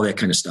 all that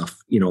kind of stuff,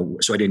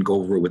 so I didn't go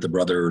over it with the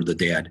brother or the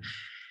dad.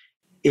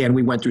 And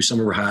we went through some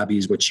of her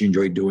hobbies, what she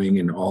enjoyed doing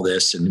and all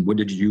this. And what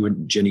did you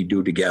and Ginny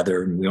do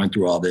together? And we went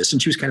through all this.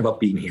 And she was kind of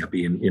upbeat and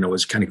happy. And, it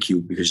was kind of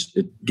cute because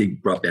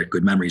it brought back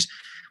good memories.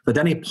 But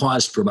then I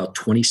paused for about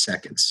 20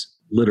 seconds,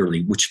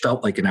 literally, which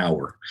felt like an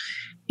hour.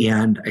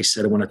 And I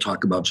said, I want to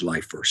talk about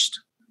July 1st.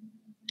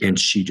 And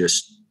she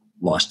just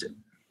lost it.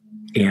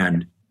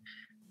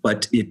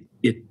 But it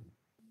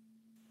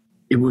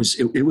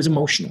was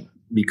emotional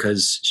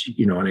because she,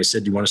 and I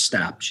said, do you want to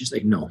stop? She's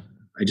like, no,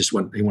 I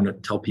want to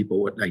tell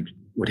people what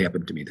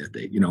happened to me that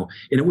day, and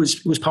it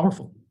was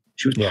powerful.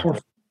 She was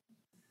powerful.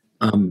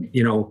 I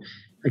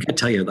gotta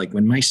tell you, like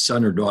when my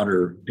son or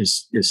daughter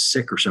is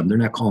sick or something, they're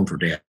not calling for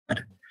dad.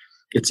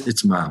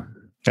 It's mom.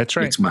 That's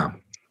right. It's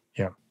mom.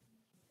 Yeah.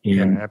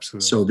 And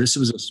absolutely. So this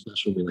was a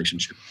special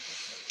relationship.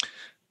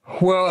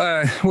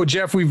 Well,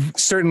 Jeff, we've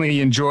certainly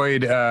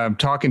enjoyed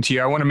talking to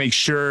you. I want to make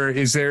sure,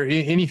 is there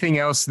anything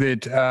else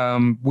that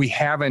we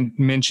haven't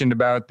mentioned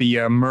about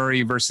the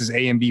Murray versus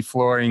A&B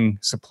Flooring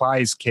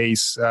Supplies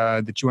case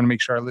that you want to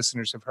make sure our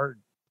listeners have heard?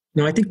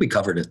 No, I think we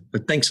covered it,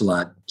 but thanks a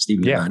lot,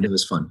 Stephen. Yeah. It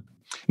was fun.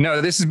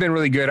 No, this has been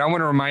really good. I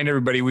want to remind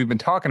everybody, we've been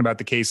talking about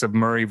the case of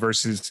Murray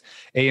versus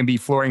A&B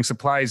Flooring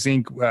Supplies,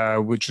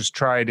 Inc., which was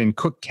tried in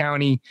Cook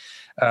County,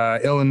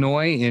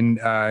 Illinois in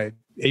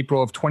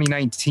April of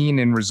 2019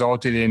 and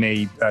resulted in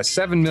a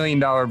 $7 million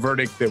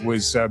verdict that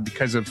was,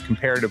 because of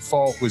comparative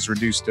fault, was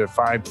reduced to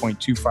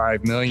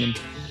 $5.25 million.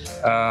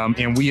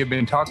 And we have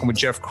been talking with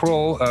Jeff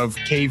Kroll of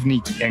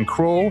Cavney and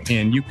Kroll,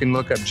 and you can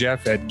look up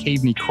Jeff at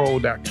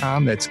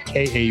cavneykroll.com. That's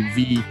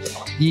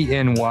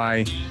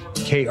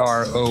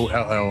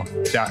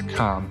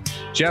KAVENYKROLL.com.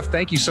 Jeff,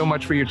 thank you so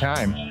much for your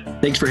time.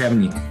 Thanks for having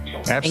me.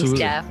 Absolutely. Thanks,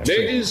 Jeff.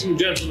 Ladies and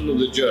gentlemen of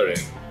the jury,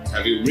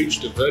 Have you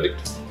reached a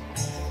verdict?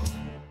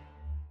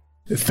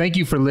 Thank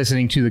you for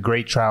listening to the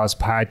Great Trials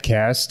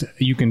Podcast.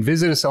 You can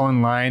visit us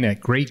online at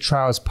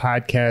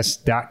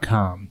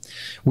greattrialspodcast.com.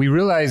 We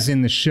realize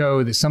in the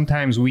show that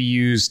sometimes we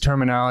use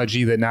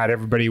terminology that not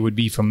everybody would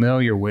be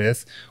familiar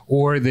with,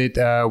 or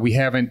that we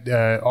haven't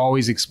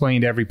always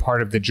explained every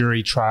part of the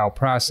jury trial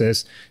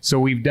process. So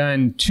we've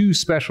done 2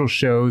 special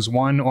shows,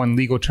 one on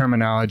legal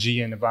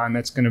terminology, and Yvonne,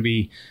 that's going to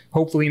be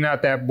hopefully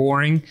not that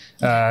boring.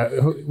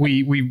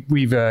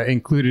 We've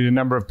included a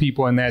number of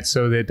people in that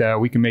so that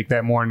we can make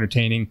that more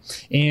entertaining,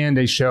 and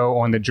a show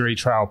on the jury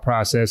trial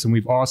process. And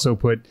we've also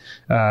put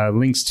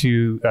links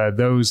to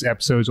those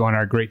episodes on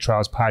our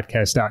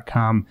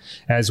greattrialspodcast.com,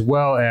 as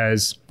well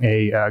as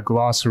a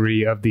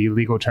glossary of the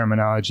legal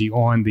terminology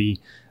on the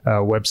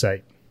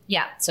website.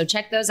 Yeah, so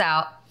check those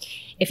out.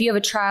 If you have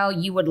a trial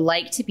you would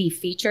like to be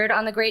featured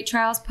on the Great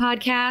Trials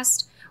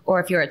Podcast, or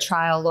if you're a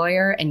trial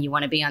lawyer and you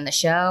want to be on the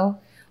show,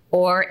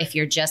 or if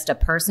you're just a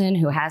person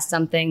who has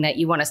something that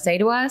you want to say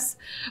to us,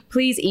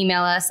 please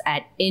email us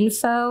at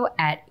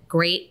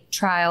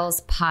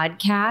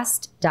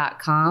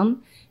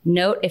info@greattrialspodcast.com.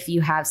 Note, if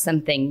you have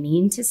something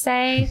mean to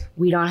say,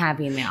 we don't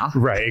have email.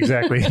 Right,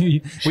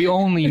 exactly. We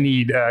only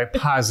need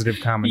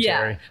positive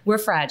commentary. Yeah, we're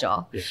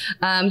fragile. Yeah.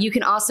 You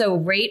can also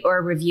rate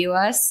or review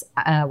us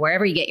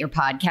wherever you get your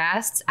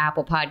podcasts,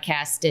 Apple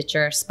Podcasts,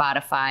 Stitcher,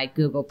 Spotify,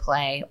 Google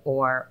Play,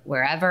 or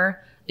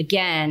wherever.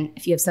 Again,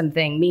 if you have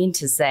something mean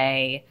to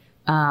say,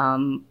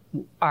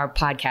 our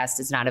podcast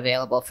is not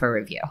available for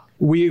review.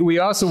 We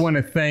also want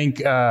to thank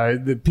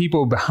the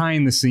people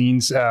behind the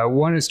scenes.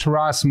 One is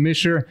Taras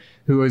Misher,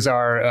 who is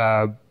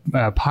our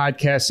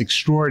podcast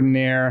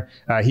extraordinaire.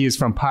 He is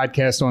from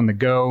Podcast on the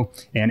Go,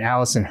 and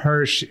Allison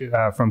Hirsch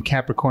from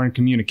Capricorn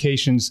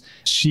Communications.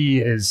 She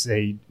is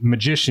a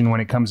magician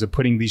when it comes to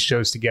putting these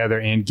shows together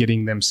and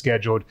getting them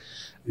scheduled.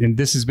 And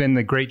this has been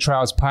the Great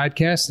Trials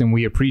Podcast, and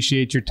we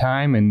appreciate your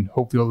time and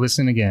hope you'll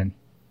listen again.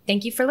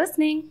 Thank you for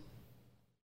listening.